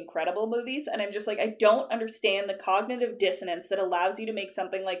fucking incredible movies. And I'm just like, I don't understand the cognitive dissonance that allows you to make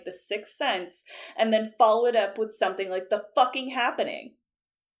something like The Sixth Sense and then follow it up with something like The Fucking Happening.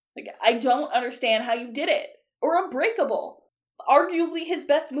 Like, I don't understand how you did it. Or Unbreakable. Arguably his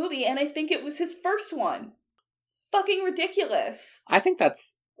best movie, and I think it was his first one. Fucking ridiculous. I think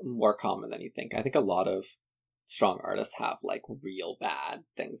that's more common than you think. I think a lot of strong artists have, like, real bad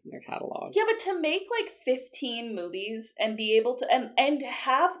things in their catalog. Yeah, but to make, like, 15 movies and be able to... And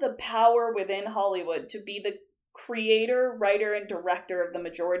have the power within Hollywood to be the creator, writer, and director of the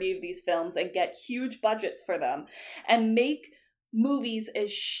majority of these films and get huge budgets for them and make movies as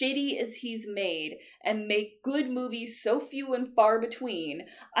shitty as he's made and make good movies so few and far between,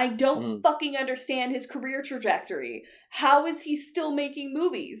 I don't fucking understand his career trajectory. How is he still making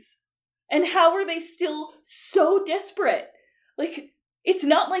movies? And how are they still so disparate? Like, it's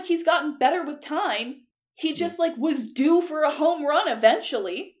not like he's gotten better with time. He just, like, was due for a home run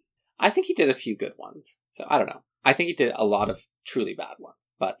eventually. I think he did a few good ones. So, I don't know. I think he did a lot of truly bad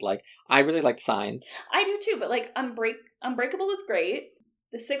ones. But, like, I really liked Signs. I do too, but, like, Unbreakable is great.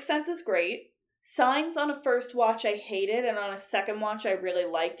 The Sixth Sense is great. Signs on a first watch I hated, and on a second watch I really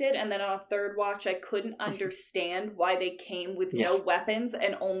liked it, and then on a third watch I couldn't understand why they came with no weapons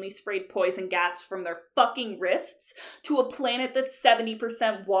and only sprayed poison gas from their fucking wrists to a planet that's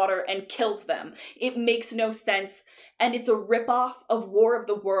 70% water and kills them. It makes no sense, and it's a ripoff of War of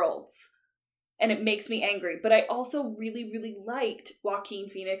the Worlds. And it makes me angry. But I also really, really liked Joaquin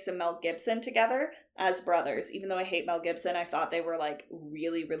Phoenix and Mel Gibson together as brothers. Even though I hate Mel Gibson, I thought they were, like,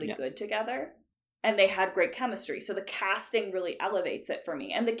 really, really good together. And they had great chemistry. So the casting really elevates it for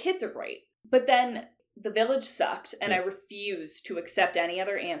me. And the kids are great. But then The Village sucked, and I refused to accept any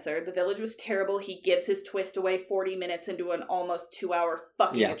other answer. The Village was terrible. He gives his twist away 40 minutes into an almost 2-hour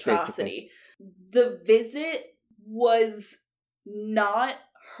fucking atrocity. Basically. The Visit was not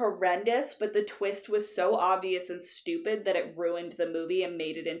horrendous, but the twist was so obvious and stupid that it ruined the movie and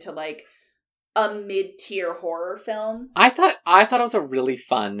made it into, like, a mid-tier horror film. I thought it was a really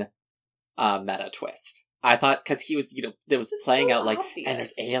fun meta twist. I thought, because he was, there was playing so out, like, obvious. And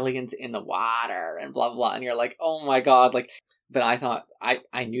there's aliens in the water, and blah, blah, blah, and you're like, oh my god, like, but I thought,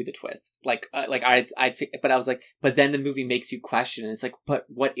 I knew the twist. But I was like, but then the movie makes you question, and it's like, but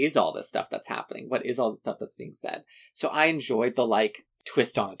what is all this stuff that's happening? What is all this stuff that's being said? So I enjoyed the, like,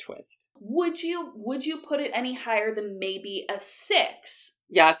 twist on a twist. Would you put it any higher than maybe a 6?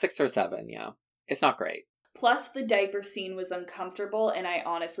 Yeah, 6 or 7, yeah. It's not great. Plus, the diaper scene was uncomfortable, and I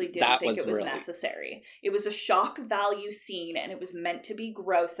honestly didn't think it was really necessary. It was a shock value scene, and it was meant to be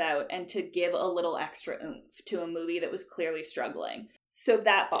gross out and to give a little extra oomph to a movie that was clearly struggling. So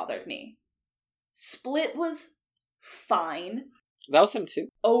that bothered me. Split was fine. That was him too.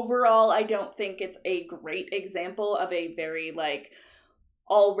 Overall, I don't think it's a great example of a very, like,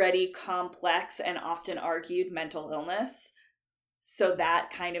 already complex and often argued mental illness. So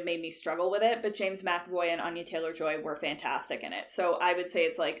that kind of made me struggle with it. But James McAvoy and Anya Taylor-Joy were fantastic in it. So I would say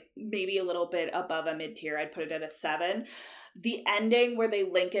it's, like, maybe a little bit above a mid-tier. I'd put it at a 7. The ending where they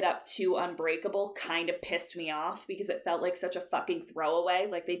link it up to Unbreakable kind of pissed me off because it felt like such a fucking throwaway.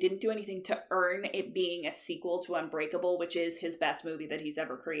 Like, they didn't do anything to earn it being a sequel to Unbreakable, which is his best movie that he's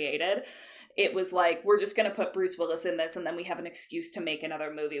ever created. It was like, we're just going to put Bruce Willis in this, and then we have an excuse to make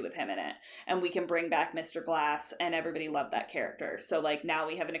another movie with him in it. And we can bring back Mr. Glass, and everybody loved that character. So, like, now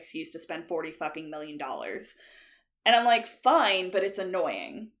we have an excuse to spend $40 fucking million. And I'm like, fine, but it's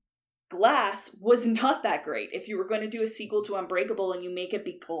annoying. Glass was not that great. If you were going to do a sequel to Unbreakable and you make it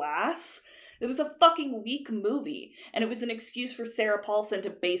be Glass, it was a fucking weak movie. And it was an excuse for Sarah Paulson to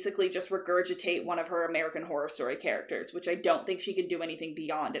basically just regurgitate one of her American Horror Story characters, which I don't think she can do anything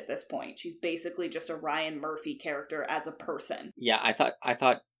beyond at this point. She's basically just a Ryan Murphy character as a person. Yeah, I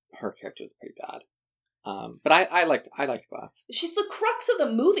thought her character was pretty bad. But I liked Glass. She's the crux of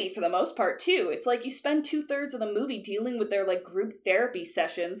the movie for the most part, too. It's like you spend 2/3 of the movie dealing with their, like, group therapy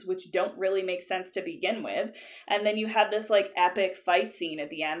sessions, which don't really make sense to begin with. And then you have this, like, epic fight scene at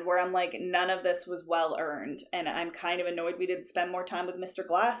the end where I'm like, none of this was well earned. And I'm kind of annoyed we didn't spend more time with Mr.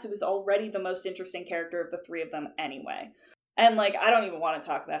 Glass, who was already the most interesting character of the three of them anyway. And, like, I don't even want to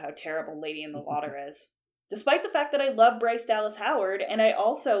talk about how terrible Lady in the Water is. Despite the fact that I love Bryce Dallas Howard, and I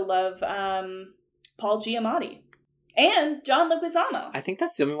also love, Paul Giamatti. And John Leguizamo. I think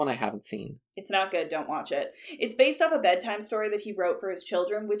that's the only one I haven't seen. It's not good, don't watch it. It's based off a bedtime story that he wrote for his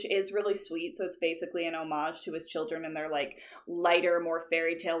children, which is really sweet, so it's basically an homage to his children in their, like, lighter, more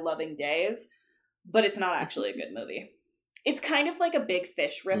fairy tale loving days. But it's not actually a good movie. It's kind of like a Big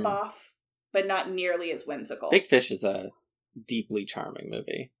Fish ripoff, but not nearly as whimsical. Big Fish is a deeply charming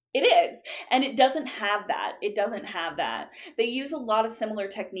movie. It is. And it doesn't have that. It doesn't have that. They use a lot of similar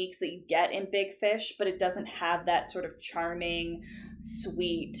techniques that you get in Big Fish, but it doesn't have that sort of charming,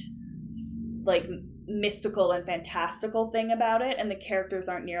 sweet, like, mystical and fantastical thing about it, and the characters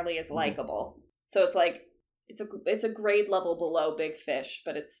aren't nearly as likable. So it's like, it's a grade level below Big Fish,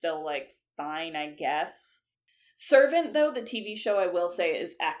 but it's still, like, fine, I guess. Servant, though, the TV show, I will say,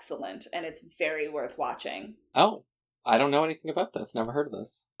 is excellent, and it's very worth watching. Oh. I don't know anything about this. Never heard of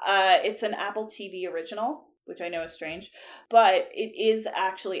this. It's an Apple TV original, which I know is strange, but it is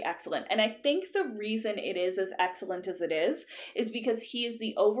actually excellent. And I think the reason it is as excellent as it is because he is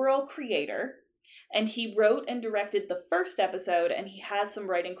the overall creator, and he wrote and directed the first episode, and he has some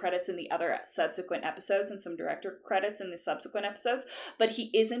writing credits in the other subsequent episodes and some director credits in the subsequent episodes, but he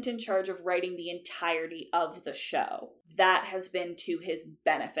isn't in charge of writing the entirety of the show. That has been to his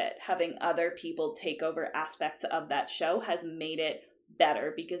benefit. Having other people take over aspects of that show has made it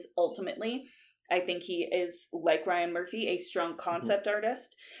better, because ultimately, I think he is, like Ryan Murphy, a strong concept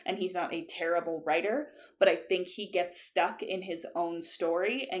artist, and he's not a terrible writer, but I think he gets stuck in his own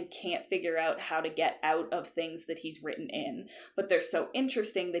story and can't figure out how to get out of things that he's written in. But they're so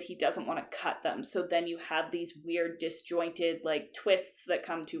interesting that he doesn't want to cut them. So then you have these weird, disjointed, like, twists that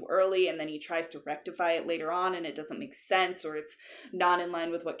come too early, and then he tries to rectify it later on, and it doesn't make sense, or it's not in line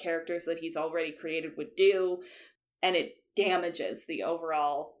with what characters that he's already created would do, and it damages the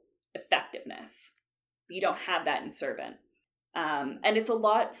overall effectiveness. You don't have that in Servant. And it's a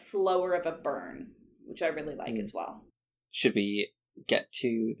lot slower of a burn, which I really like as well. Should we get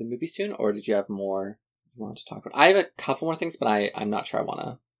to the movie soon, or did you have more you want to talk about? I have a couple more things, but I'm not sure I want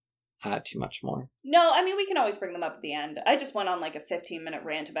to add too much more. No, I mean, we can always bring them up at the end. I just went on like a 15-minute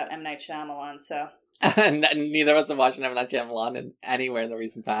rant about M. Night Shyamalan, so... Neither of us have watched M. Night Shyamalan anywhere in the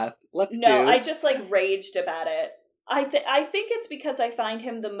recent past. No, I just, like, raged about it. I think it's because I find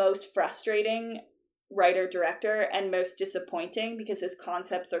him the most frustrating writer-director and most disappointing, because his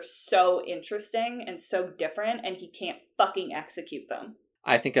concepts are so interesting and so different, and he can't fucking execute them.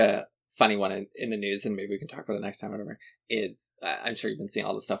 I think a funny one in the news, and maybe we can talk about it next time or whatever, is I'm sure you've been seeing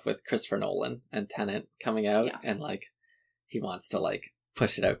all the stuff with Christopher Nolan and Tenet coming out, and, like, he wants to, like,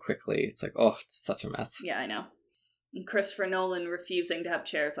 push it out quickly. It's like, oh, it's such a mess. Yeah, I know. And Christopher Nolan refusing to have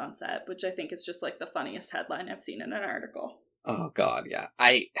chairs on set, which I think is just, like, the funniest headline I've seen in an article. Oh, God, yeah.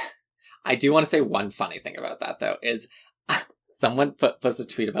 I do want to say one funny thing about that, though, is someone posted a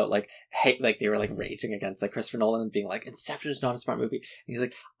tweet about, like, hey, like, they were, like, raging against, like, Christopher Nolan and being like, Inception is not a smart movie. And he's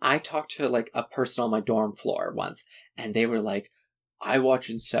like, I talked to, like, a person on my dorm floor once, and they were like, I watch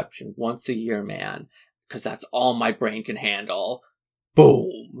Inception once a year, man, because that's all my brain can handle.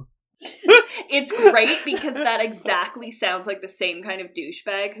 Boom. It's great because that exactly sounds like the same kind of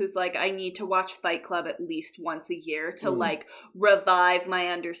douchebag who's like, I need to watch Fight Club at least once a year to like revive my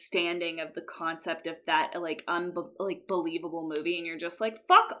understanding of the concept of that like believable movie, and you're just like,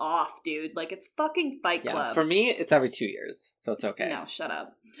 fuck off, dude. Like, it's fucking Fight Club. For me, it's every 2 years, so it's okay. No, shut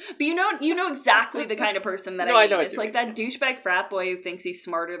up. But you know exactly the kind of person that no, I mean. I know what it's you like mean. that douchebag frat boy who thinks he's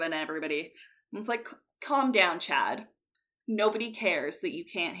smarter than everybody. And it's like, calm down, Chad. Nobody cares that you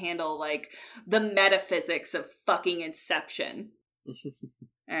can't handle, like, the metaphysics of fucking Inception.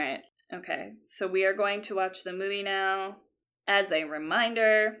 Alright, okay. So we are going to watch the movie now. As a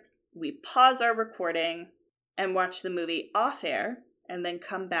reminder, we pause our recording and watch the movie off-air, and then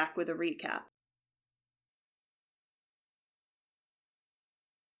come back with a recap.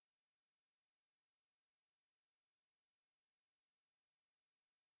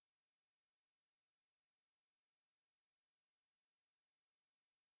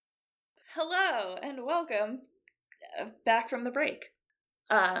 Hello, and welcome back from the break.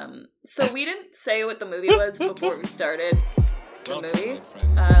 So we didn't say what the movie was before we started. the Welcome, movie. my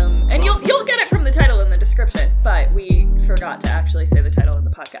friends. And you'll get it from the title in the description, but we forgot to actually say the title in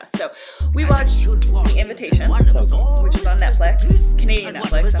the podcast. So we watched The Invitation, which is on Netflix, Canadian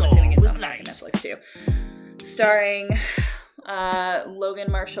Netflix. I'm assuming it's on American Netflix too. Starring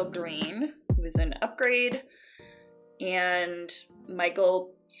Logan Marshall Green, who is in Upgrade, and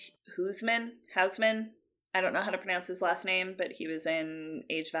Michael Hausman. I don't know how to pronounce his last name, but he was in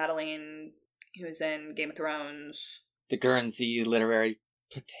Age of Adeline. He was in Game of Thrones. The Guernsey Literary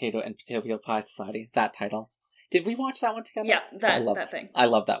Potato Peel Pie Society. That title. Did we watch that one together? Yeah, that thing. I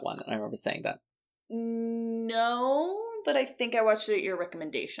love that one. I remember saying that. No, but I think I watched it at your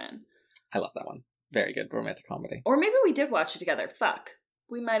recommendation. I love that one. Very good romantic comedy. Or maybe we did watch it together. Fuck.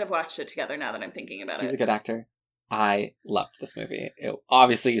 We might have watched it together now that I'm thinking about it. He's a good actor. I loved this movie.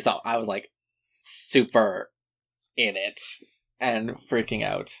 Obviously, you saw, I was like super in it and freaking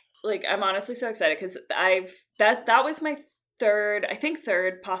out. Like, I'm honestly so excited because that was my third,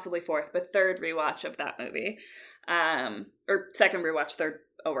 possibly fourth, but third rewatch of that movie. Or second rewatch, third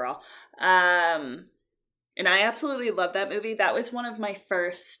overall. And I absolutely love that movie. That was one of my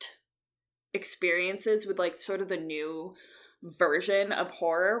first experiences with like sort of the new version of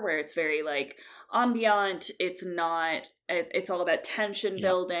horror where it's very like ambient. It's all about tension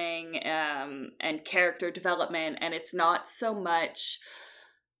building and character development, and it's not so much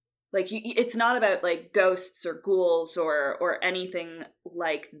like it's not about like ghosts or ghouls or anything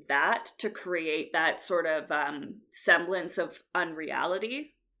like that to create that sort of semblance of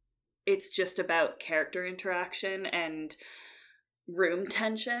unreality. It's just about character interaction and room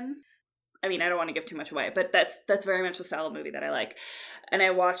tension. I mean, I don't want to give too much away, but that's very much the style of movie that I like. And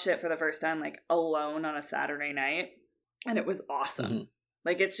I watched it for the first time like alone on a Saturday night, and it was awesome. Mm-hmm.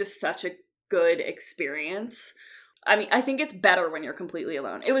 Like, it's just such a good experience. I mean, I think it's better when you're completely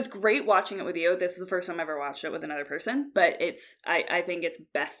alone. It was great watching it with you. This is the first time I've ever watched it with another person, but I think it's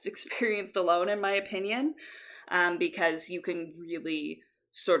best experienced alone, in my opinion, because you can really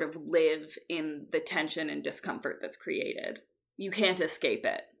sort of live in the tension and discomfort that's created. You can't escape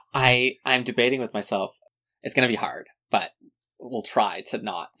it. I'm debating with myself. It's going to be hard, but we'll try to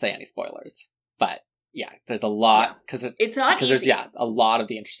not say any spoilers. But yeah, there's a lot because it's not easy. A lot of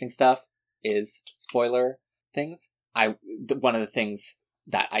the interesting stuff is spoiler things. One of the things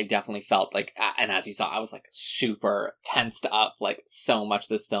that I definitely felt like, and as you saw, I was like super tensed up, like so much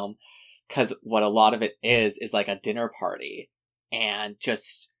this film, because what a lot of it is like a dinner party, and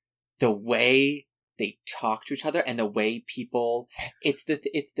just the way they talk to each other and the way people, it's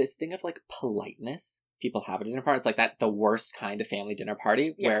this thing of like politeness people have at a dinner party. It's like the worst kind of family dinner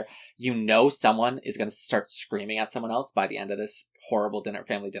party where someone is going to start screaming at someone else by the end of this horrible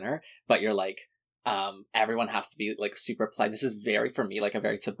family dinner, but you're like, everyone has to be like super polite. This is for me like a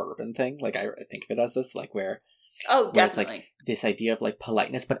very suburban thing. Like I think of it as this, like where it's like this idea of like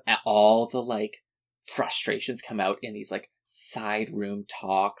politeness, but all the like frustrations come out in these like side room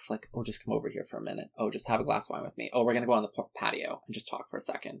talks, like, oh, just come over here for a minute, oh, just have a glass of wine with me, oh, we're gonna go on the patio and just talk for a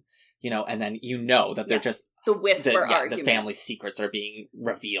second, and then that they're just the whisper argument. The family secrets are being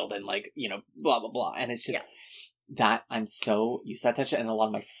revealed and like blah blah blah, and it's just that I'm so used to that tension. And a lot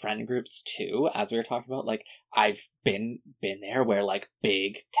of my friend groups too, as we were talking about, like I've been there where like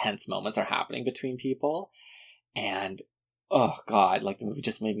big tense moments are happening between people, and oh god, like the movie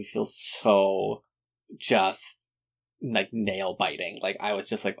just made me feel so just like nail biting. Like I was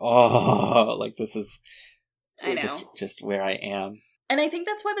just like, oh, like this is just where I am. And I think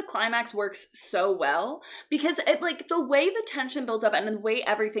that's why the climax works so well, because it, like, the way the tension builds up and the way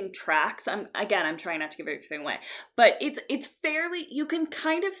everything tracks, I'm trying not to give everything away, but it's fairly, you can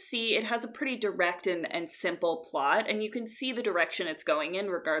kind of see it has a pretty direct and simple plot, and you can see the direction it's going in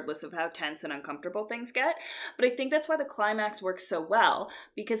regardless of how tense and uncomfortable things get. But I think that's why the climax works so well,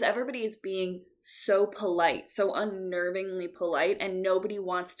 because everybody is being so polite, so unnervingly polite, and nobody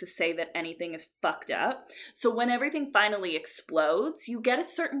wants to say that anything is fucked up. So when everything finally explodes, you get a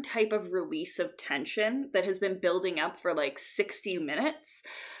certain type of release of tension that has been building up for like 60 minutes.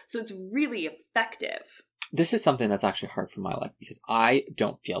 So it's really effective. This is something that's actually hard for my life, because I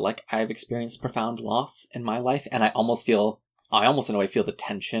don't feel like I've experienced profound loss in my life, and I almost in a way feel the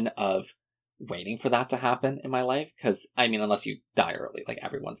tension of waiting for that to happen in my life, because I mean, unless you die early, like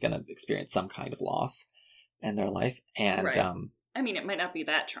everyone's gonna experience some kind of loss in their life, and right. I mean, it might not be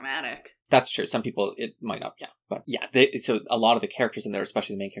that traumatic. That's true. Some people it might not, but so a lot of the characters in there,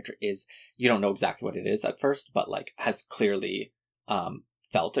 especially the main character, is you don't know exactly what it is at first, but like has clearly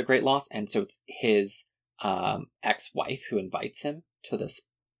felt a great loss, and so it's his ex-wife who invites him to this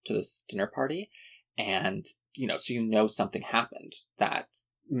dinner party, and so something happened that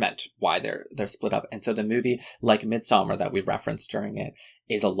meant why they're split up. And so the movie, like Midsommar that we referenced during it,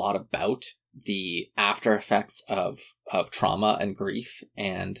 is a lot about the after effects of trauma and grief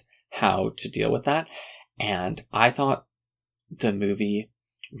and how to deal with that. And I thought the movie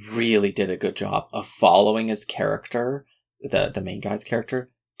really did a good job of following his character, the main guy's character,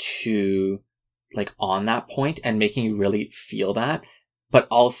 to like on that point and making you really feel that, but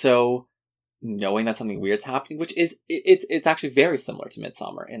also knowing that something weird's happening, which is it's actually very similar to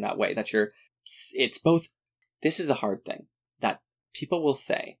Midsommar in that way, that it's both. This is the hard thing, that people will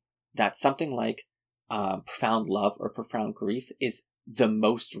say that something like profound love or profound grief is the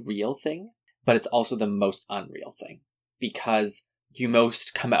most real thing, but it's also the most unreal thing, because you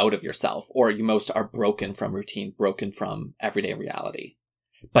most come out of yourself, or you most are broken from routine, broken from everyday reality.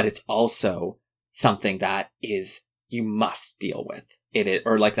 But it's also something that you must deal with. It is,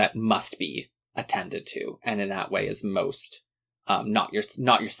 or like that must be attended to, and in that way is most not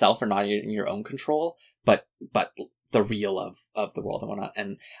yourself, or not in your own control, but the real of the world and whatnot.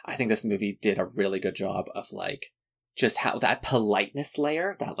 And I think this movie did a really good job of like just how that politeness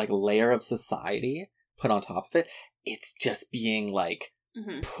layer, that like layer of society put on top of it, it's just being like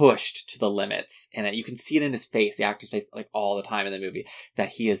pushed to the limits. And you can see it in his face, the actor's face, like all the time in the movie, that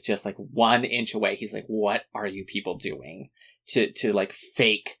he is just like 1 inch away. He's like, what are you people doing to like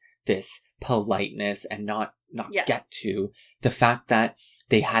fake this politeness and not get to the fact that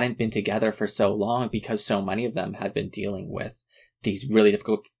they hadn't been together for so long, because so many of them had been dealing with these really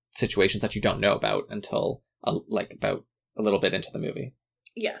difficult situations that you don't know about until about a little bit into the movie.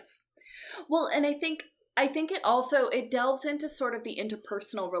 Yes. Well, and I think it delves into sort of the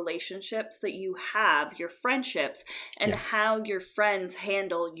interpersonal relationships that you have, your friendships, and how your friends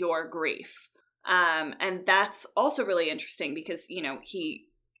handle your grief. And that's also really interesting because, you know,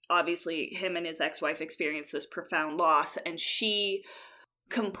 him and his ex-wife experienced this profound loss, and she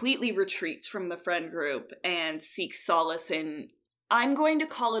completely retreats from the friend group and seeks solace in, I'm going to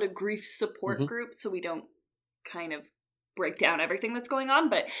call it a grief support group, so we don't kind of break down everything that's going on,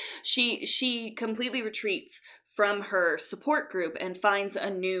 but she completely retreats from her support group and finds a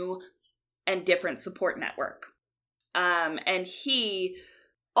new and different support network. And he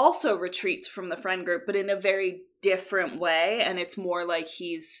also retreats from the friend group, but in a very different way, and it's more like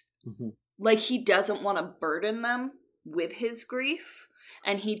he's like he doesn't want to burden them with his grief,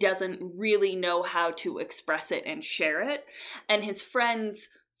 and he doesn't really know how to express it and share it. And his friends,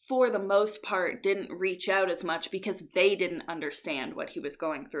 for the most part, didn't reach out as much because they didn't understand what he was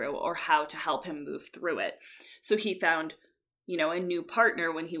going through or how to help him move through it. So he found, you know, a new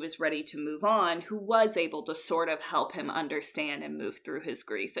partner when he was ready to move on, who was able to sort of help him understand and move through his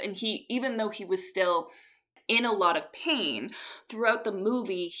grief. And he, even though he was still in a lot of pain throughout the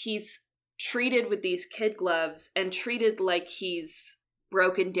movie, he's treated with these kid gloves and treated like he's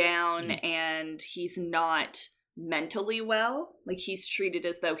broken down and he's not mentally well. Like, he's treated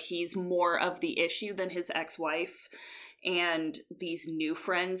as though he's more of the issue than his ex-wife and these new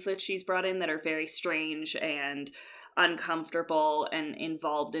friends that she's brought in that are very strange and uncomfortable and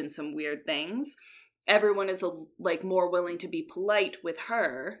involved in some weird things. Everyone is more willing to be polite with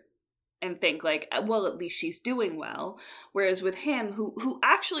her and think like, well, at least she's doing well. Whereas with him, who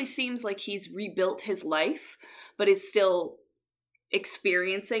actually seems like he's rebuilt his life, but is still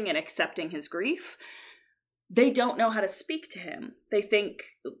experiencing and accepting his grief, they don't know how to speak to him. They think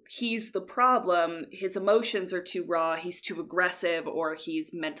he's the problem, his emotions are too raw, he's too aggressive, or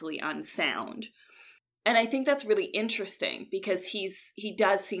he's mentally unsound. And I think that's really interesting because he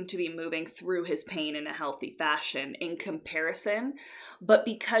does seem to be moving through his pain in a healthy fashion in comparison. But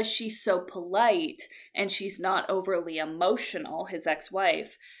because she's so polite and she's not overly emotional, his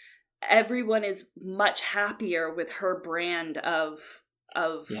ex-wife, everyone is much happier with her brand of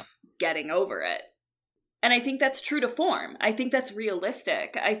getting over it. And I think that's true to form. I think that's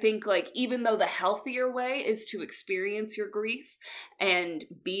realistic. I think, like, even though the healthier way is to experience your grief and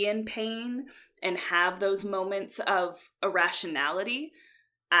be in pain and have those moments of irrationality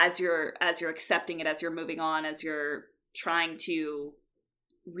as you're accepting it, as you're moving on, as you're trying to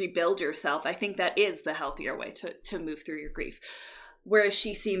rebuild yourself, I think that is the healthier way to move through your grief. Whereas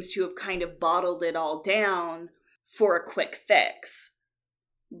she seems to have kind of bottled it all down for a quick fix.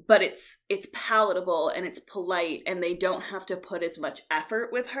 But it's palatable and it's polite, and they don't have to put as much effort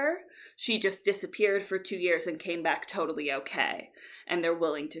with her. She just disappeared for 2 years and came back totally okay. And they're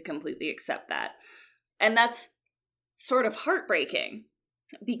willing to completely accept that. And that's sort of heartbreaking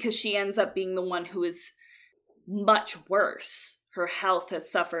because she ends up being the one who is much worse. Her health has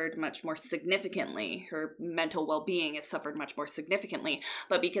suffered much more significantly. Her mental well-being has suffered much more significantly.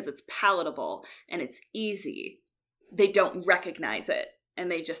 But because it's palatable and it's easy, they don't recognize it.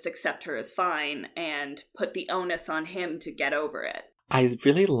 and they just accept her as fine and put the onus on him to get over it. I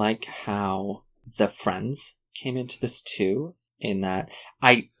really like how the friends came into this too, in that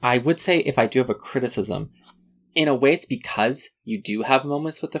I would say, if I do have a criticism, in a way it's because you do have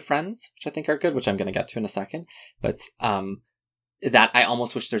moments with the friends, which I think are good, which I'm going to get to in a second, but that I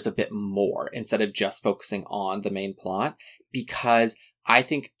almost wish there's a bit more instead of just focusing on the main plot, because I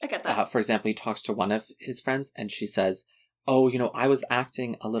think, I get that. For example, he talks to one of his friends and she says, oh, you know, I was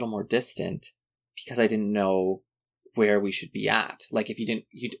acting a little more distant because I didn't know where we should be at. Like, if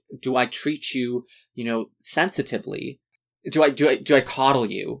do I treat you, you know, sensitively? Do I coddle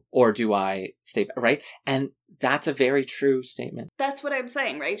you, or do I stay, right? And that's a very true statement. That's what I'm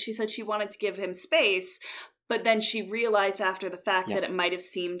saying, right? She said she wanted to give him space, but then she realized after the fact that it might have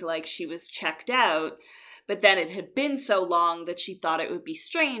seemed like she was checked out, but then it had been so long that she thought it would be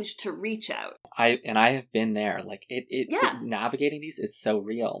strange to reach out. I have been there. Like, navigating these is so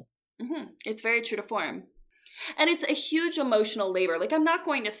real. Mm-hmm. It's very true to form. And it's a huge emotional labor. Like, I'm not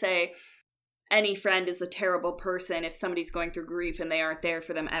going to say any friend is a terrible person if somebody's going through grief and they aren't there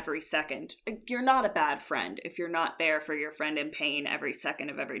for them every second. You're not a bad friend if you're not there for your friend in pain every second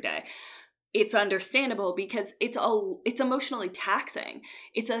of every day. It's understandable because it's emotionally taxing.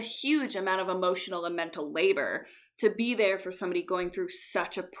 It's a huge amount of emotional and mental labor to be there for somebody going through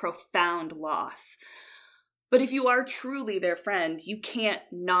such a profound loss. But if you are truly their friend, you can't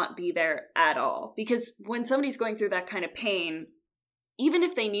not be there at all. Because when somebody's going through that kind of pain, even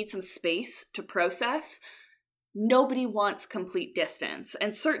if they need some space to process, nobody wants complete distance,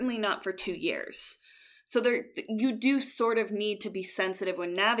 and certainly not for 2 years. So you do sort of need to be sensitive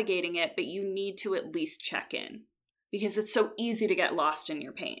when navigating it, but you need to at least check in, because it's so easy to get lost in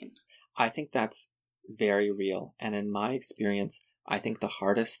your pain. I think that's very real. And in my experience, I think the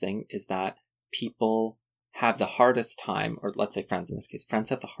hardest thing is that people have the hardest time, or let's say friends in this case, friends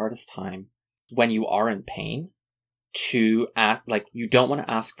have the hardest time when you are in pain to ask, like, you don't want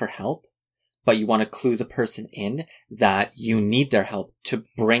to ask for help, but you want to clue the person in that you need their help to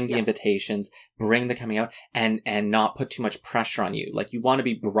bring the invitations, bring the coming out, and not put too much pressure on you. Like, you want to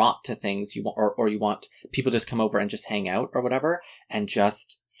be brought to things, or you want people just come over and just hang out or whatever and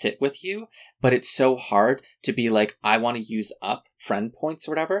just sit with you. But it's so hard to be like, I want to use up friend points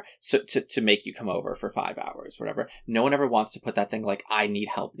or whatever, so to make you come over for 5 hours, whatever. No one ever wants to put that thing like, I need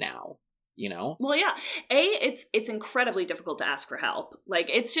help now. You know? Well, yeah. It's incredibly difficult to ask for help. Like,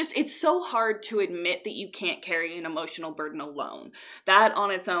 it's so hard to admit that you can't carry an emotional burden alone. That on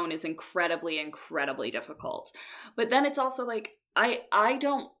its own is incredibly, incredibly difficult. But then it's also like, I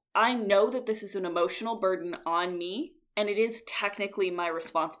know that this is an emotional burden on me, and it is technically my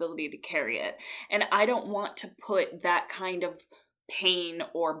responsibility to carry it. And I don't want to put that kind of pain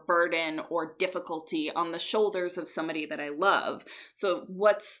or burden or difficulty on the shoulders of somebody that I love. So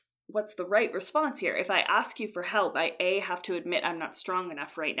what's the right response here? If I ask you for help, I have to admit I'm not strong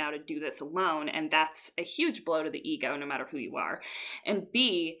enough right now to do this alone, and that's a huge blow to the ego, no matter who you are. And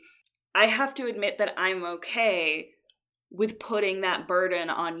B, I have to admit that I'm okay with putting that burden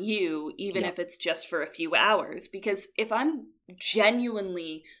on you, even if it's just for a few hours. Because if I'm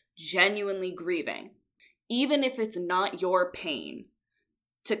genuinely grieving, even if it's not your pain,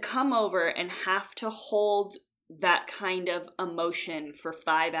 to come over and have to hold that kind of emotion for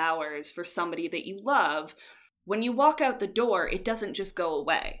 5 hours for somebody that you love, when you walk out the door, it doesn't just go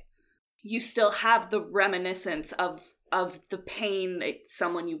away. You still have the reminiscence of the pain that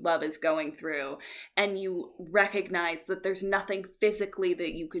someone you love is going through, and you recognize that there's nothing physically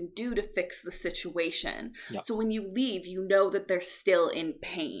that you can do to fix the situation. Yep. So when you leave, you know that they're still in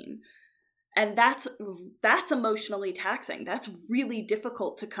pain. And that's emotionally taxing. That's really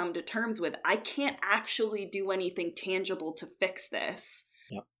difficult to come to terms with. I can't actually do anything tangible to fix this.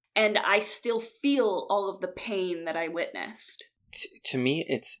 Yep. And I still feel all of the pain that I witnessed. To me,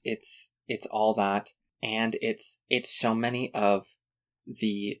 it's all that, and it's so many of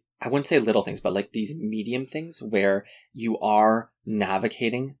the, I wouldn't say little things, but like these medium things where you are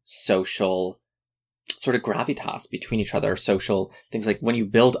navigating social sort of gravitas between each other, social things. Like when you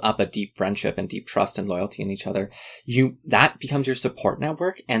build up a deep friendship and deep trust and loyalty in each other, that becomes your support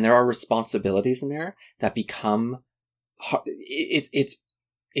network, and there are responsibilities in there that become hard.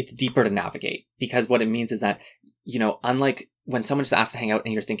 It's deeper to navigate, because what it means is that, you know, unlike when someone just asks to hang out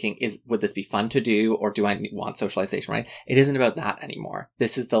and you're thinking, would this be fun to do, or do I want socialization, right? It isn't about that anymore.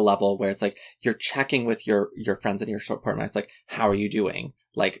 This is the level where it's like you're checking with your friends and your short partner. It's like, how are you doing?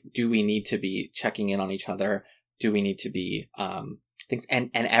 Like, do we need to be checking in on each other? Do we need to be things? And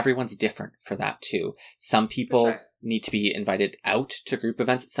everyone's different for that too. Some people need to be invited out to group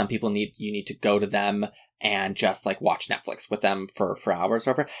events. Some people you need to go to them and just like watch Netflix with them for hours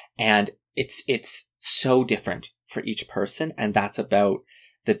or whatever. And it's so different for each person. And that's about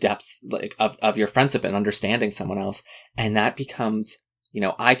the depths like of your friendship and understanding someone else. And that becomes, you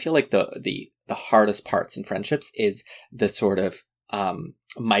know, I feel like the hardest parts in friendships is the sort of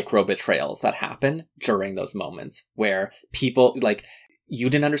micro betrayals that happen during those moments where people like you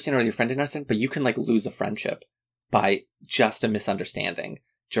didn't understand or your friend didn't understand, but you can like lose a friendship by just a misunderstanding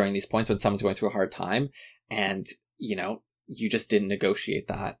during these points when someone's going through a hard time, and you know you just didn't negotiate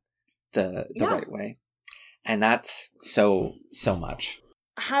that the right way. And that's so much.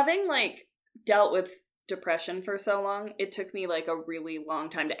 Having like dealt with depression for so long, it took me like a really long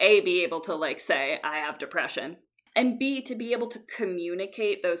time to A, be able to like say I have depression, and B, to be able to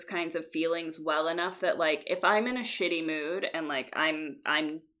communicate those kinds of feelings well enough that like if I'm in a shitty mood and like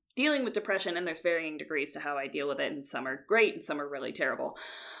I'm dealing with depression, and there's varying degrees to how I deal with it, and some are great and some are really terrible,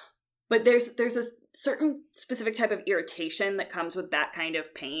 but there's a certain specific type of irritation that comes with that kind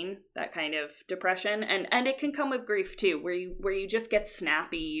of pain, that kind of depression, and it can come with grief too, where you just get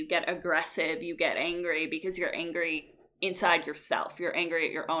snappy, you get aggressive, you get angry because you're angry inside yourself, you're angry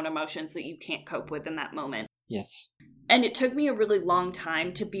at your own emotions that you can't cope with in that moment. Yes. And it took me a really long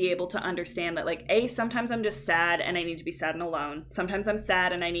time to be able to understand that, like, A, sometimes I'm just sad and I need to be sad and alone. Sometimes I'm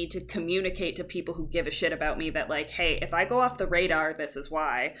sad and I need to communicate to people who give a shit about me that, like, hey, if I go off the radar, this is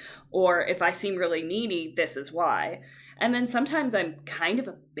why. Or if I seem really needy, this is why. And then sometimes I'm kind of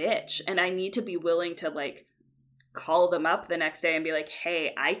a bitch and I need to be willing to, like, call them up the next day and be like,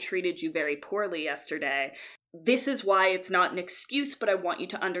 hey, I treated you very poorly yesterday. This is why. It's not an excuse, but I want you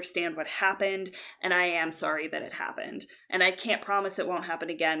to understand what happened, and I am sorry that it happened. And I can't promise it won't happen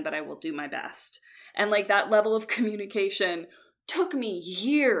again, but I will do my best. And like that level of communication took me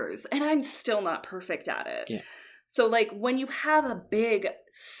years, and I'm still not perfect at it. Yeah. So like when you have a big,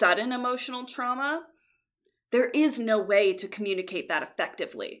 sudden emotional trauma, there is no way to communicate that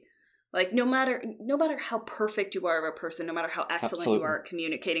effectively. Like, no matter how perfect you are of a person, no matter how excellent you are at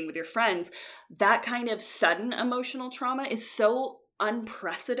communicating with your friends, that kind of sudden emotional trauma is so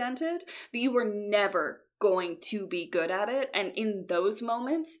unprecedented that you were never going to be good at it. And in those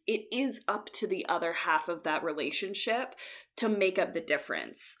moments, it is up to the other half of that relationship to make up the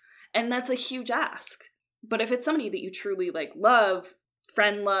difference. And that's a huge ask. But if it's somebody that you truly like love,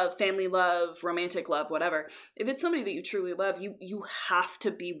 friend love, family love, romantic love, whatever, if it's somebody that you truly love, you have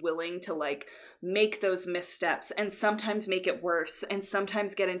to be willing to like make those missteps and sometimes make it worse and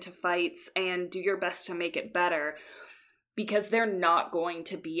sometimes get into fights and do your best to make it better, because they're not going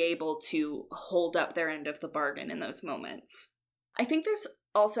to be able to hold up their end of the bargain in those moments. I think there's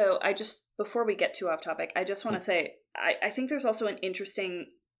also, before we get too off topic, I just want to say, I think there's also an interesting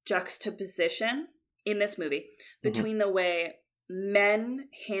juxtaposition in this movie between the way men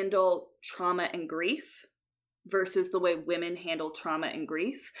handle trauma and grief versus the way women handle trauma and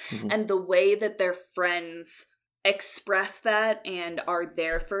grief, and the way that their friends express that and are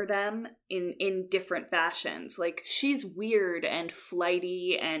there for them in different fashions. Like, she's weird and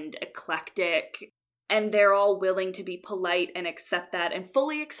flighty and eclectic, and they're all willing to be polite and accept that and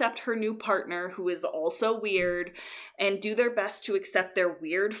fully accept her new partner, who is also weird, and do their best to accept their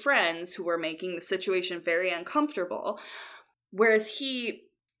weird friends who are making the situation very uncomfortable. Whereas he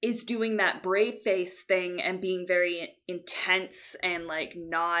is doing that brave face thing and being very intense and like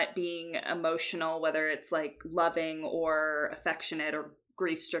not being emotional, whether it's like loving or affectionate or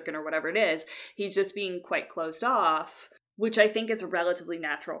grief-stricken or whatever it is. He's just being quite closed off, which I think is a relatively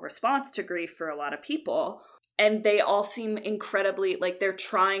natural response to grief for a lot of people. And they all seem incredibly, like, they're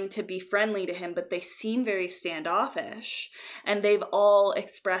trying to be friendly to him, but they seem very standoffish. And they've all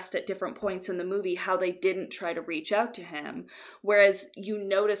expressed at different points in the movie how they didn't try to reach out to him. Whereas you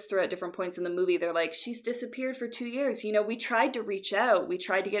notice throughout different points in the movie, they're like, she's disappeared for 2 years. You know, we tried to reach out. We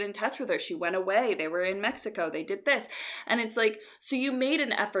tried to get in touch with her. She went away. They were in Mexico. They did this. And it's like, so you made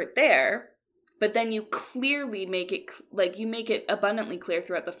an effort there, but then you clearly make it, like, you make it abundantly clear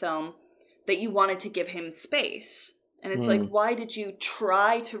throughout the film that you wanted to give him space. And it's like, why did you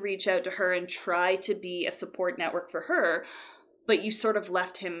try to reach out to her and try to be a support network for her, but you sort of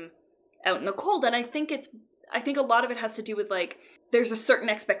left him out in the cold? And I think a lot of it has to do with, like, there's a certain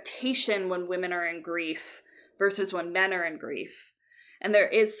expectation when women are in grief versus when men are in grief. And there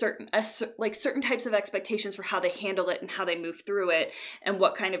is certain types of expectations for how they handle it and how they move through it and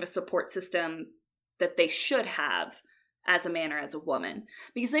what kind of a support system that they should have as a man or as a woman,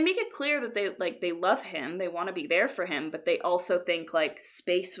 because they make it clear that they love him, they want to be there for him, but they also think like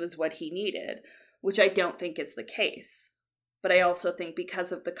space was what he needed, which I don't think is the case. But I also think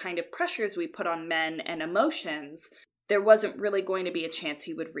because of the kind of pressures we put on men and emotions, there wasn't really going to be a chance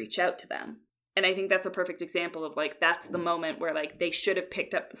he would reach out to them. And I think that's a perfect example of, like, that's the moment where, like, they should have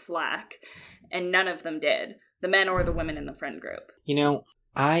picked up the slack, and none of them did. The men or the women in the friend group. You know,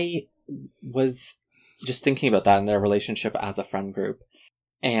 I was just thinking about that in their relationship as a friend group.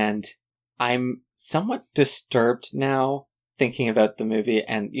 And I'm somewhat disturbed now thinking about the movie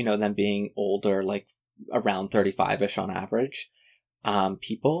and, you know, them being older, like around 35-ish on average,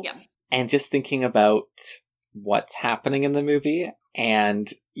 people. Yeah. And just thinking about what's happening in the movie and,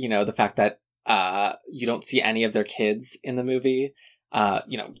 you know, the fact that you don't see any of their kids in the movie,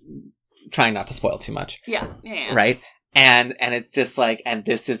 you know, trying not to spoil too much. Yeah. Right? And it's just like, and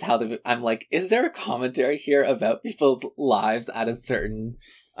this is how I'm like, is there a commentary here about people's lives at a certain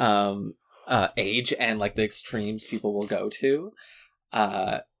age and like the extremes people will go to?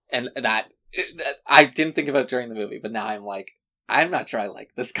 And that I didn't think about it during the movie, but now I'm like, I'm not sure I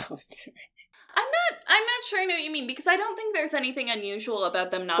like this commentary. I'm not sure I know what you mean, because I don't think there's anything unusual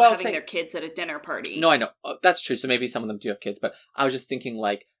about them not having their kids at a dinner party. No, I know. That's true. So maybe some of them do have kids, but I was just thinking,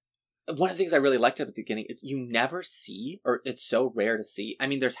 like, one of the things I really liked at the beginning is you never see, or it's so rare to see, I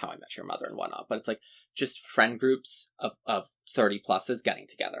mean, there's How I Met Your Mother and whatnot, but it's like just friend groups of 30 pluses getting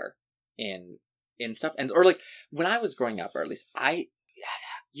together in stuff. And, or like, when I was growing up, or at least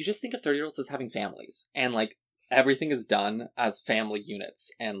you just think of 30-year-olds as having families, and like, everything is done as family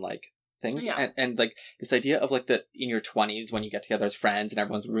units, and like, things. Yeah. And like this idea of like in your 20s when you get together as friends and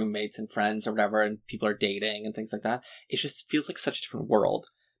everyone's roommates and friends or whatever and people are dating and things like that, it just feels like such a different world.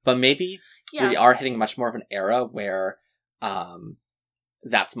 But maybe we are hitting much more of an era where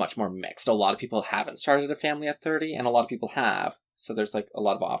that's much more mixed. A lot of people haven't started a family at 30 and a lot of people have, so there's like a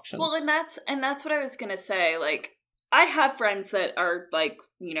lot of options. Well, and that's what I was gonna say. Like, I have friends that are like,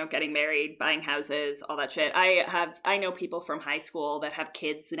 you know, getting married, buying houses, all that shit. I know people from high school that have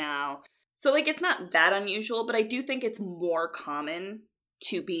kids now. So, like, it's not that unusual, but I do think it's more common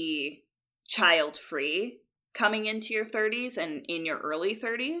to be child-free coming into your 30s and in your early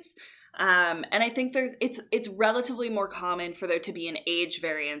 30s. And I think it's relatively more common for there to be an age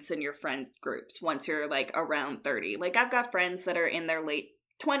variance in your friends groups once you're, like, around 30. Like, I've got friends that are in their late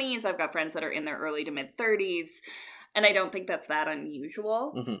 20s. I've got friends that are in their early to mid-30s. And I don't think that's that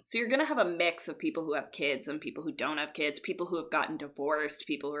unusual. Mm-hmm. So you're going to have a mix of people who have kids and people who don't have kids, people who have gotten divorced,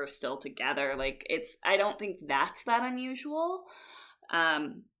 people who are still together. Like, I don't think that's that unusual.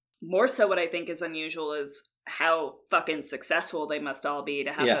 More so what I think is unusual is how fucking successful they must all be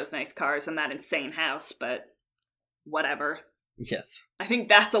to have those nice cars and that insane house, but whatever. Yes. I think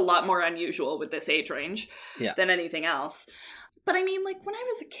that's a lot more unusual with this age range than anything else. But I mean, like, when I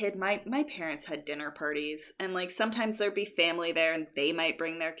was a kid, my parents had dinner parties, and, like, sometimes there'd be family there, and they might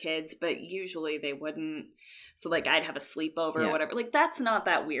bring their kids, but usually they wouldn't. So, like, I'd have a sleepover or whatever. Like, that's not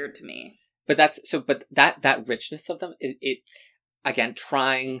that weird to me. But that richness of them, it again,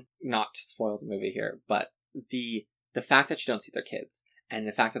 trying not to spoil the movie here, but the fact that you don't see their kids, and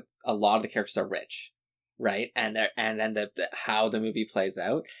the fact that a lot of the characters are rich, right? And then how the movie plays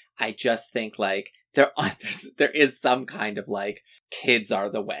out, I just think, like, there is some kind of, like, kids are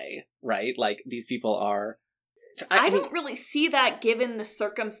the way, right? Like, these people are... I don't really see that given the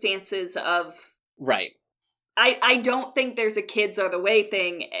circumstances of... Right. I don't think there's a kids are the way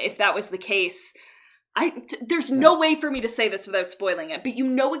thing. If that was the case... There's no way for me to say this without spoiling it, but you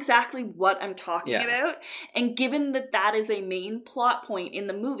know exactly what I'm talking about. And given that is a main plot point in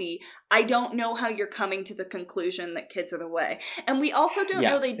the movie, I don't know how you're coming to the conclusion that kids are the way. And we also don't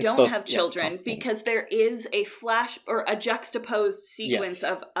know they don't have children, because there is a flash or a juxtaposed sequence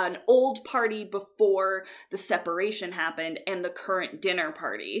of an old party before the separation happened and the current dinner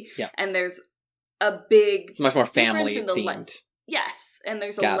party. Yeah. And there's a big... It's much more family themed. Yes, and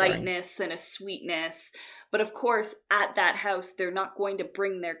there's a lightness and a sweetness. But of course, at that house, they're not going to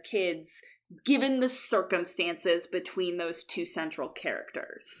bring their kids, given the circumstances between those two central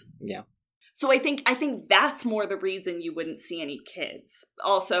characters. Yeah. So I think that's more the reason you wouldn't see any kids.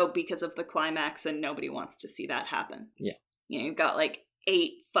 Also because of the climax, and nobody wants to see that happen. Yeah. You know, you've got like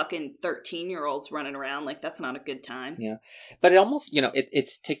 8 fucking 13-year-olds running around. Like, that's not a good time. Yeah. But it almost, you know, it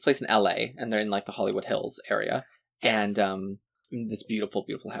takes place in LA, and they're in like the Hollywood Hills area. Yes. And this beautiful,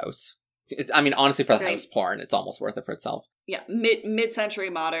 beautiful house. I mean, honestly, for the house porn, it's almost worth it for itself. Yeah, mid-century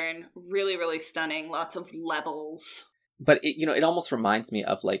modern, really, really stunning, lots of levels. But it almost reminds me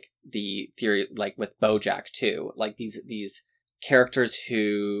of like the theory, like with BoJack too, like these characters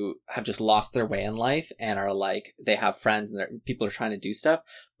who have just lost their way in life and are like, they have friends and people are trying to do stuff.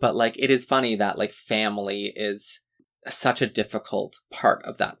 But like, it is funny that like family is such a difficult part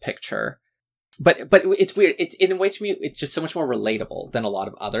of that picture. But it's weird. It's in a way to me, it's just so much more relatable than a lot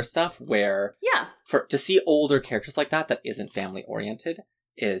of other stuff where to see older characters like that isn't family oriented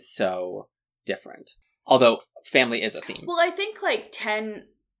is so different. Although family is a theme. Well, I think like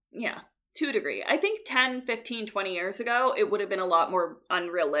to a degree. I think 10, 15, 20 years ago, it would have been a lot more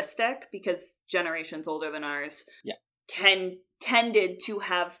unrealistic because generations older than ours tended to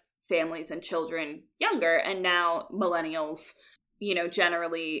have families and children younger, and now millennials,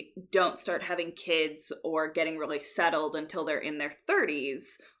 generally don't start having kids or getting really settled until they're in their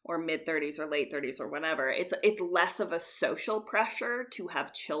 30s or mid 30s or late 30s or whatever. It's less of a social pressure to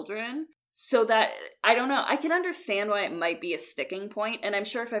have children. So that, I don't know, I can understand why it might be a sticking point. And I'm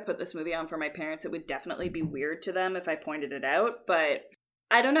sure if I put this movie on for my parents, it would definitely be weird to them if I pointed it out. But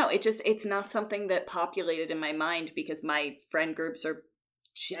I don't know, it's not something that populated in my mind because my friend groups are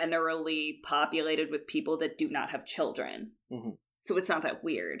generally populated with people that do not have children. Mm-hmm. So it's not that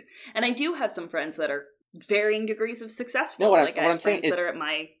weird. And I do have some friends that are varying degrees of successful. No, I have I'm saying friends that are at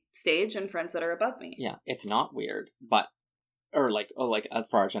my stage and friends that are above me. Yeah, it's not weird, but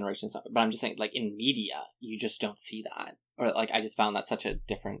for our generation, but I'm just saying, like, in media, you just don't see that. Or, like, I just found that such a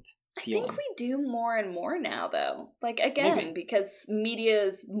different feeling. I think we do more and more now, though. Like, again, because media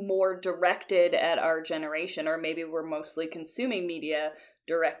is more directed at our generation, or maybe we're mostly consuming media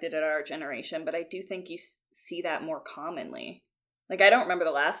directed at our generation, but I do think you see that more commonly. Like, I don't remember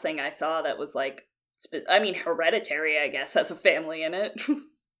the last thing I saw that was, like, Hereditary, I guess, has a family in it.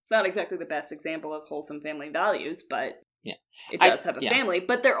 It's not exactly the best example of wholesome family values, but it does have a family.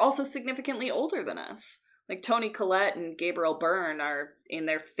 But they're also significantly older than us. Like, Toni Collette and Gabriel Byrne are in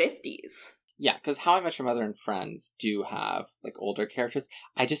their 50s. Yeah, because How I Met Your Mother and Friends do have, like, older characters.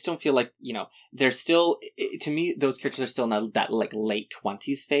 I just don't feel like, they're still, to me, those characters are still in that like, late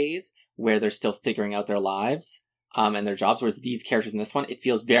 20s phase where they're still figuring out their lives. And their jobs, whereas these characters in this one, it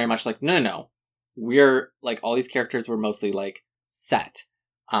feels very much like, no. We're, like, all these characters were mostly, like, set.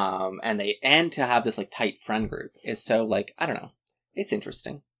 And to have this, like, tight friend group is so, like, I don't know. It's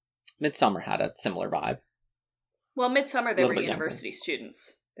interesting. Midsommar had a similar vibe. Well, Midsommar, they were university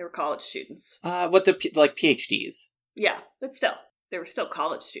students. They were college students. PhDs. Yeah, but still. They were still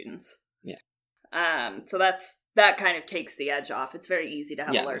college students. Yeah. So that kind of takes the edge off. It's very easy to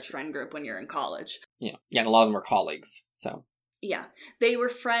have a large friend group when you're in college. Yeah, and a lot of them are colleagues, so. Yeah. They were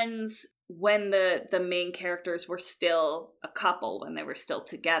friends when the main characters were still a couple, when they were still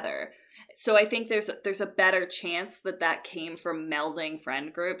together. So I think there's a better chance that came from melding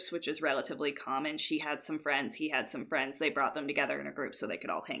friend groups, which is relatively common. She had some friends, he had some friends. They brought them together in a group so they could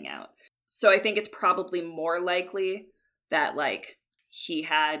all hang out. So I think it's probably more likely that, like, he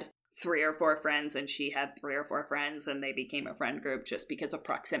had 3 or 4 friends and she had 3 or 4 friends and they became a friend group just because of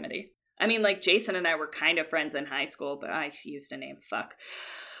proximity. I mean, like, Jason and I were kind of friends in high school, but I used a name, fuck.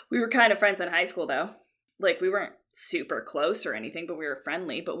 We were kind of friends in high school, though. Like, we weren't super close or anything, but we were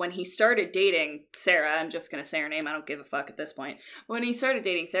friendly. But when he started dating Sarah, I'm just going to say her name, I don't give a fuck at this point. When he started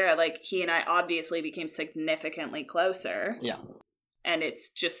dating Sarah, like, he and I obviously became significantly closer. Yeah. And it's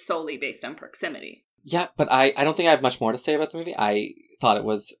just solely based on proximity. Yeah, but I don't think I have much more to say about the movie. I thought it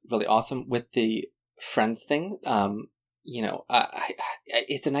was really awesome with the friends thing.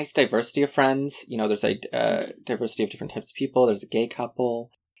 It's a nice diversity of friends. There's a diversity of different types of people. There's a gay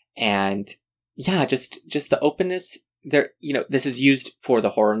couple. And yeah, just the openness there, this is used for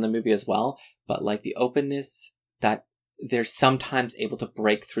the horror in the movie as well, but like the openness that they're sometimes able to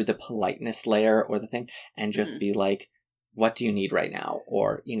break through the politeness layer or the thing and just be like, what do you need right now?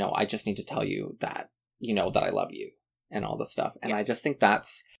 Or, I just need to tell you that, that I love you and all this stuff. And I just think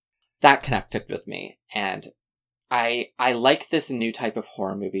that connected with me. And I like this new type of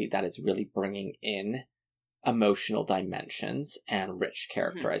horror movie that is really bringing in emotional dimensions and rich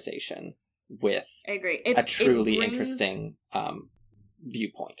characterization with I agree. a truly interesting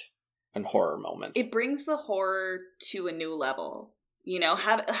viewpoint and horror moment. It brings the horror to a new level.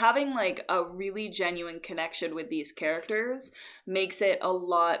 Having like a really genuine connection with these characters makes it a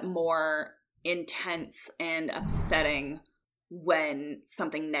lot more intense and upsetting when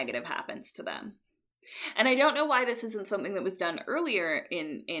something negative happens to them. And I don't know why this isn't something that was done earlier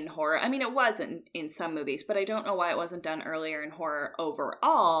in horror. I mean, it was in some movies, but I don't know why it wasn't done earlier in horror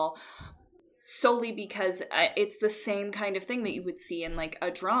overall, solely because it's the same kind of thing that you would see in like a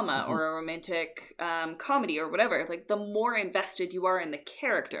drama or a romantic comedy or whatever. Like, the more invested you are in the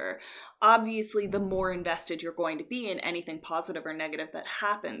character, obviously the more invested you're going to be in anything positive or negative that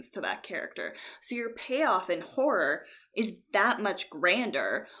happens to that character. So your payoff in horror is that much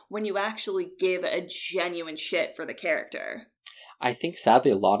grander when you actually give a genuine shit for the character. I think sadly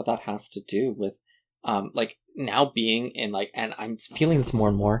a lot of that has to do with like now being in like, and I'm feeling this more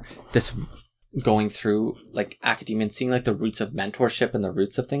and more, this going through like academia and seeing like the roots of mentorship and the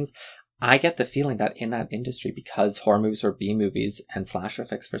roots of things, I get the feeling that in that industry, because horror movies were B movies and slasher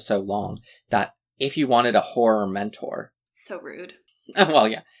flicks for so long, that if you wanted a horror mentor, so rude. well,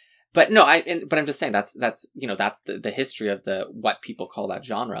 yeah, but no, but I'm just saying that's that's the history of the what people call that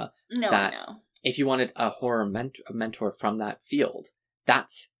genre. No, that I know. If you wanted a horror mentor from that field,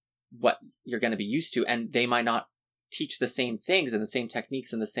 that's what you're going to be used to, and they might not teach the same things and the same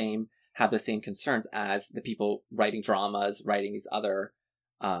techniques and have the same concerns as the people writing dramas, writing these other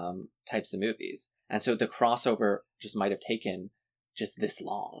types of movies. And so the crossover just might have taken just this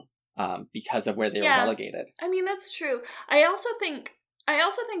long because of where they were relegated. I mean, that's true. I also think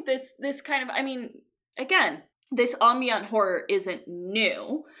this kind of, I mean, again, this ambient horror isn't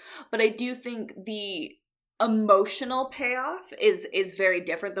new, but I do think the emotional payoff is very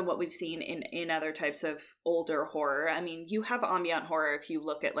different than what we've seen in other types of older horror. I mean, you have ambient horror if you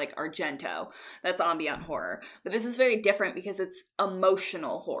look at like Argento, that's ambient horror, but this is very different because it's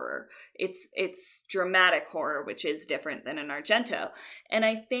emotional horror. It's dramatic horror, which is different than an Argento. And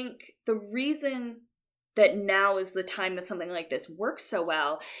I think the reason that now is the time that something like this works so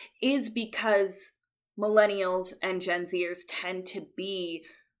well is because millennials and Gen Zers tend to be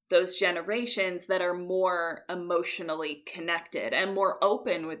those generations that are more emotionally connected and more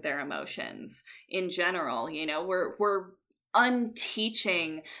open with their emotions in general. You know, we're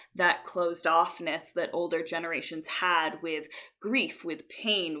unteaching that closed offness that older generations had with grief, with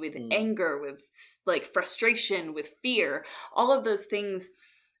pain, with anger, with like frustration, with fear. All of those things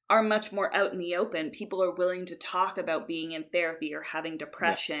are much more out in the open. People are willing to talk about being in therapy or having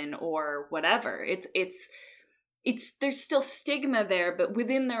depression or whatever. It's there's still stigma there, but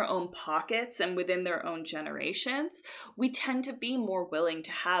within their own pockets and within their own generations, we tend to be more willing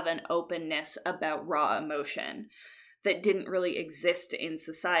to have an openness about raw emotion that didn't really exist in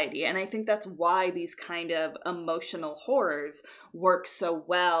society. And I think that's why these kind of emotional horrors work so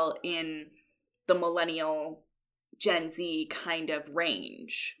well in the millennial Gen Z kind of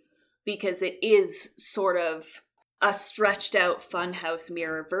range, because it is sort of a stretched out funhouse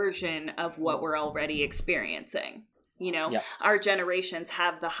mirror version of what we're already experiencing. You know, our generations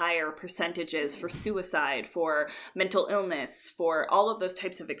have the higher percentages for suicide, for mental illness, for all of those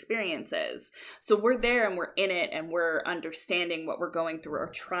types of experiences. So we're there and we're in it and we're understanding what we're going through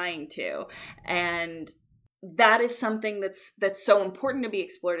or trying to. And that is something that's so important to be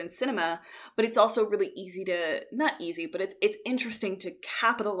explored in cinema, but it's also really not easy, but it's interesting to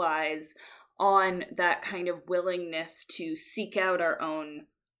capitalize on that kind of willingness to seek out our own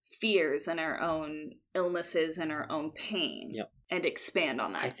fears and our own illnesses and our own pain and expand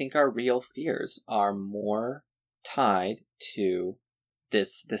on that. I think our real fears are more tied to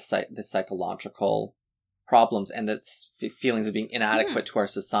this psychological problems and this feelings of being inadequate to our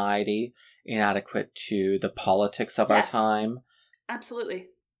society, inadequate to the politics of our time. Absolutely.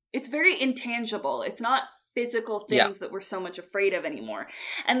 It's very intangible. It's not physical things that we're so much afraid of anymore.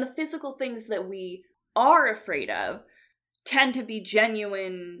 And the physical things that we are afraid of tend to be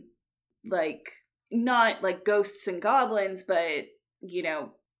genuine, like, not like ghosts and goblins, but, you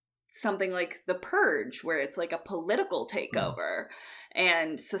know, something like The Purge, where it's like a political takeover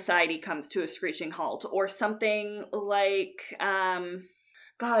and society comes to a screeching halt, or something like,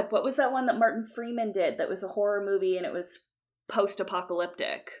 God, what was that one that Martin Freeman did that was a horror movie and it was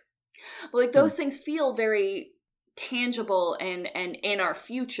post-apocalyptic? But like those things feel very tangible and in our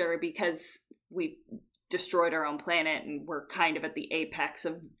future because we destroyed our own planet and we're kind of at the apex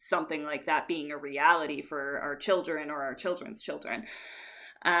of something like that being a reality for our children or our children's children.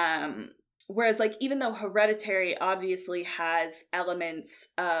 Whereas like even though Hereditary obviously has elements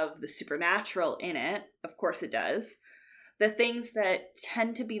of the supernatural in it, of course it does, the things that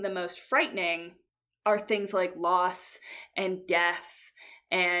tend to be the most frightening are things like loss and death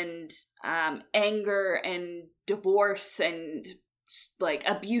and anger and divorce and like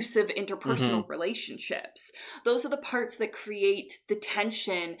abusive interpersonal relationships. Those are the parts that create the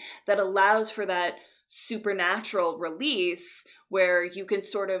tension that allows for that supernatural release where you can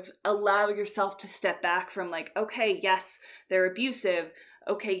sort of allow yourself to step back from like, okay, yes, they're abusive.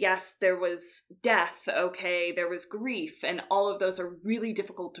 Okay, yes, there was death. Okay, there was grief. And all of those are really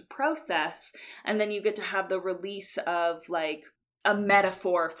difficult to process. And then you get to have the release of like a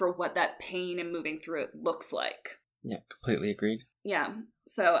metaphor for what that pain and moving through it looks like. Yeah, completely agreed. Yeah.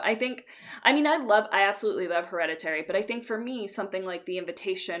 So I think, I mean, I absolutely love Hereditary, but I think for me, something like The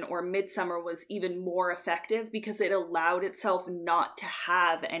Invitation or Midsommar was even more effective because it allowed itself not to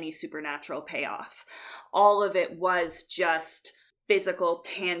have any supernatural payoff. All of it was just physical,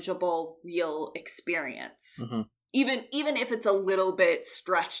 tangible, real experience. even if it's a little bit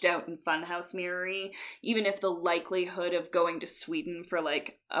stretched out and funhouse mirrory, even if the likelihood of going to Sweden for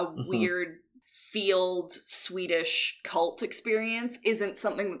like a weird field Swedish cult experience isn't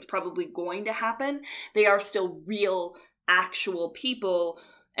something that's probably going to happen, they are still real actual people,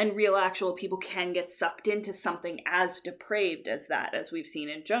 and real actual people can get sucked into something as depraved as that, as we've seen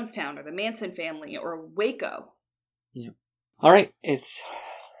in Jonestown or the Manson family or Waco. Yeah. All right. I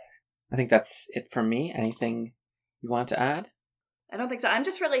think that's it from me. Anything you want to add? I don't think so. I'm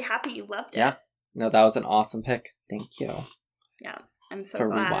just really happy you loved it. Yeah. No, that was an awesome pick. Thank you. Yeah. I'm so for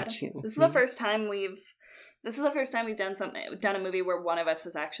glad. rewatching. This is the first time we've done a movie where one of us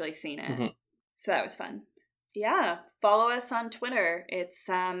has actually seen it. Mm-hmm. So that was fun. Yeah. Follow us on Twitter. It's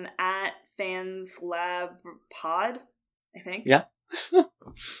at FansLabPod, I think. Yeah.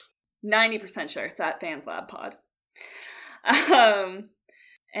 90% sure it's at FansLabPod.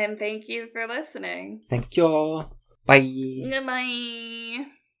 And thank you for listening. Thank you. Bye. Goodbye.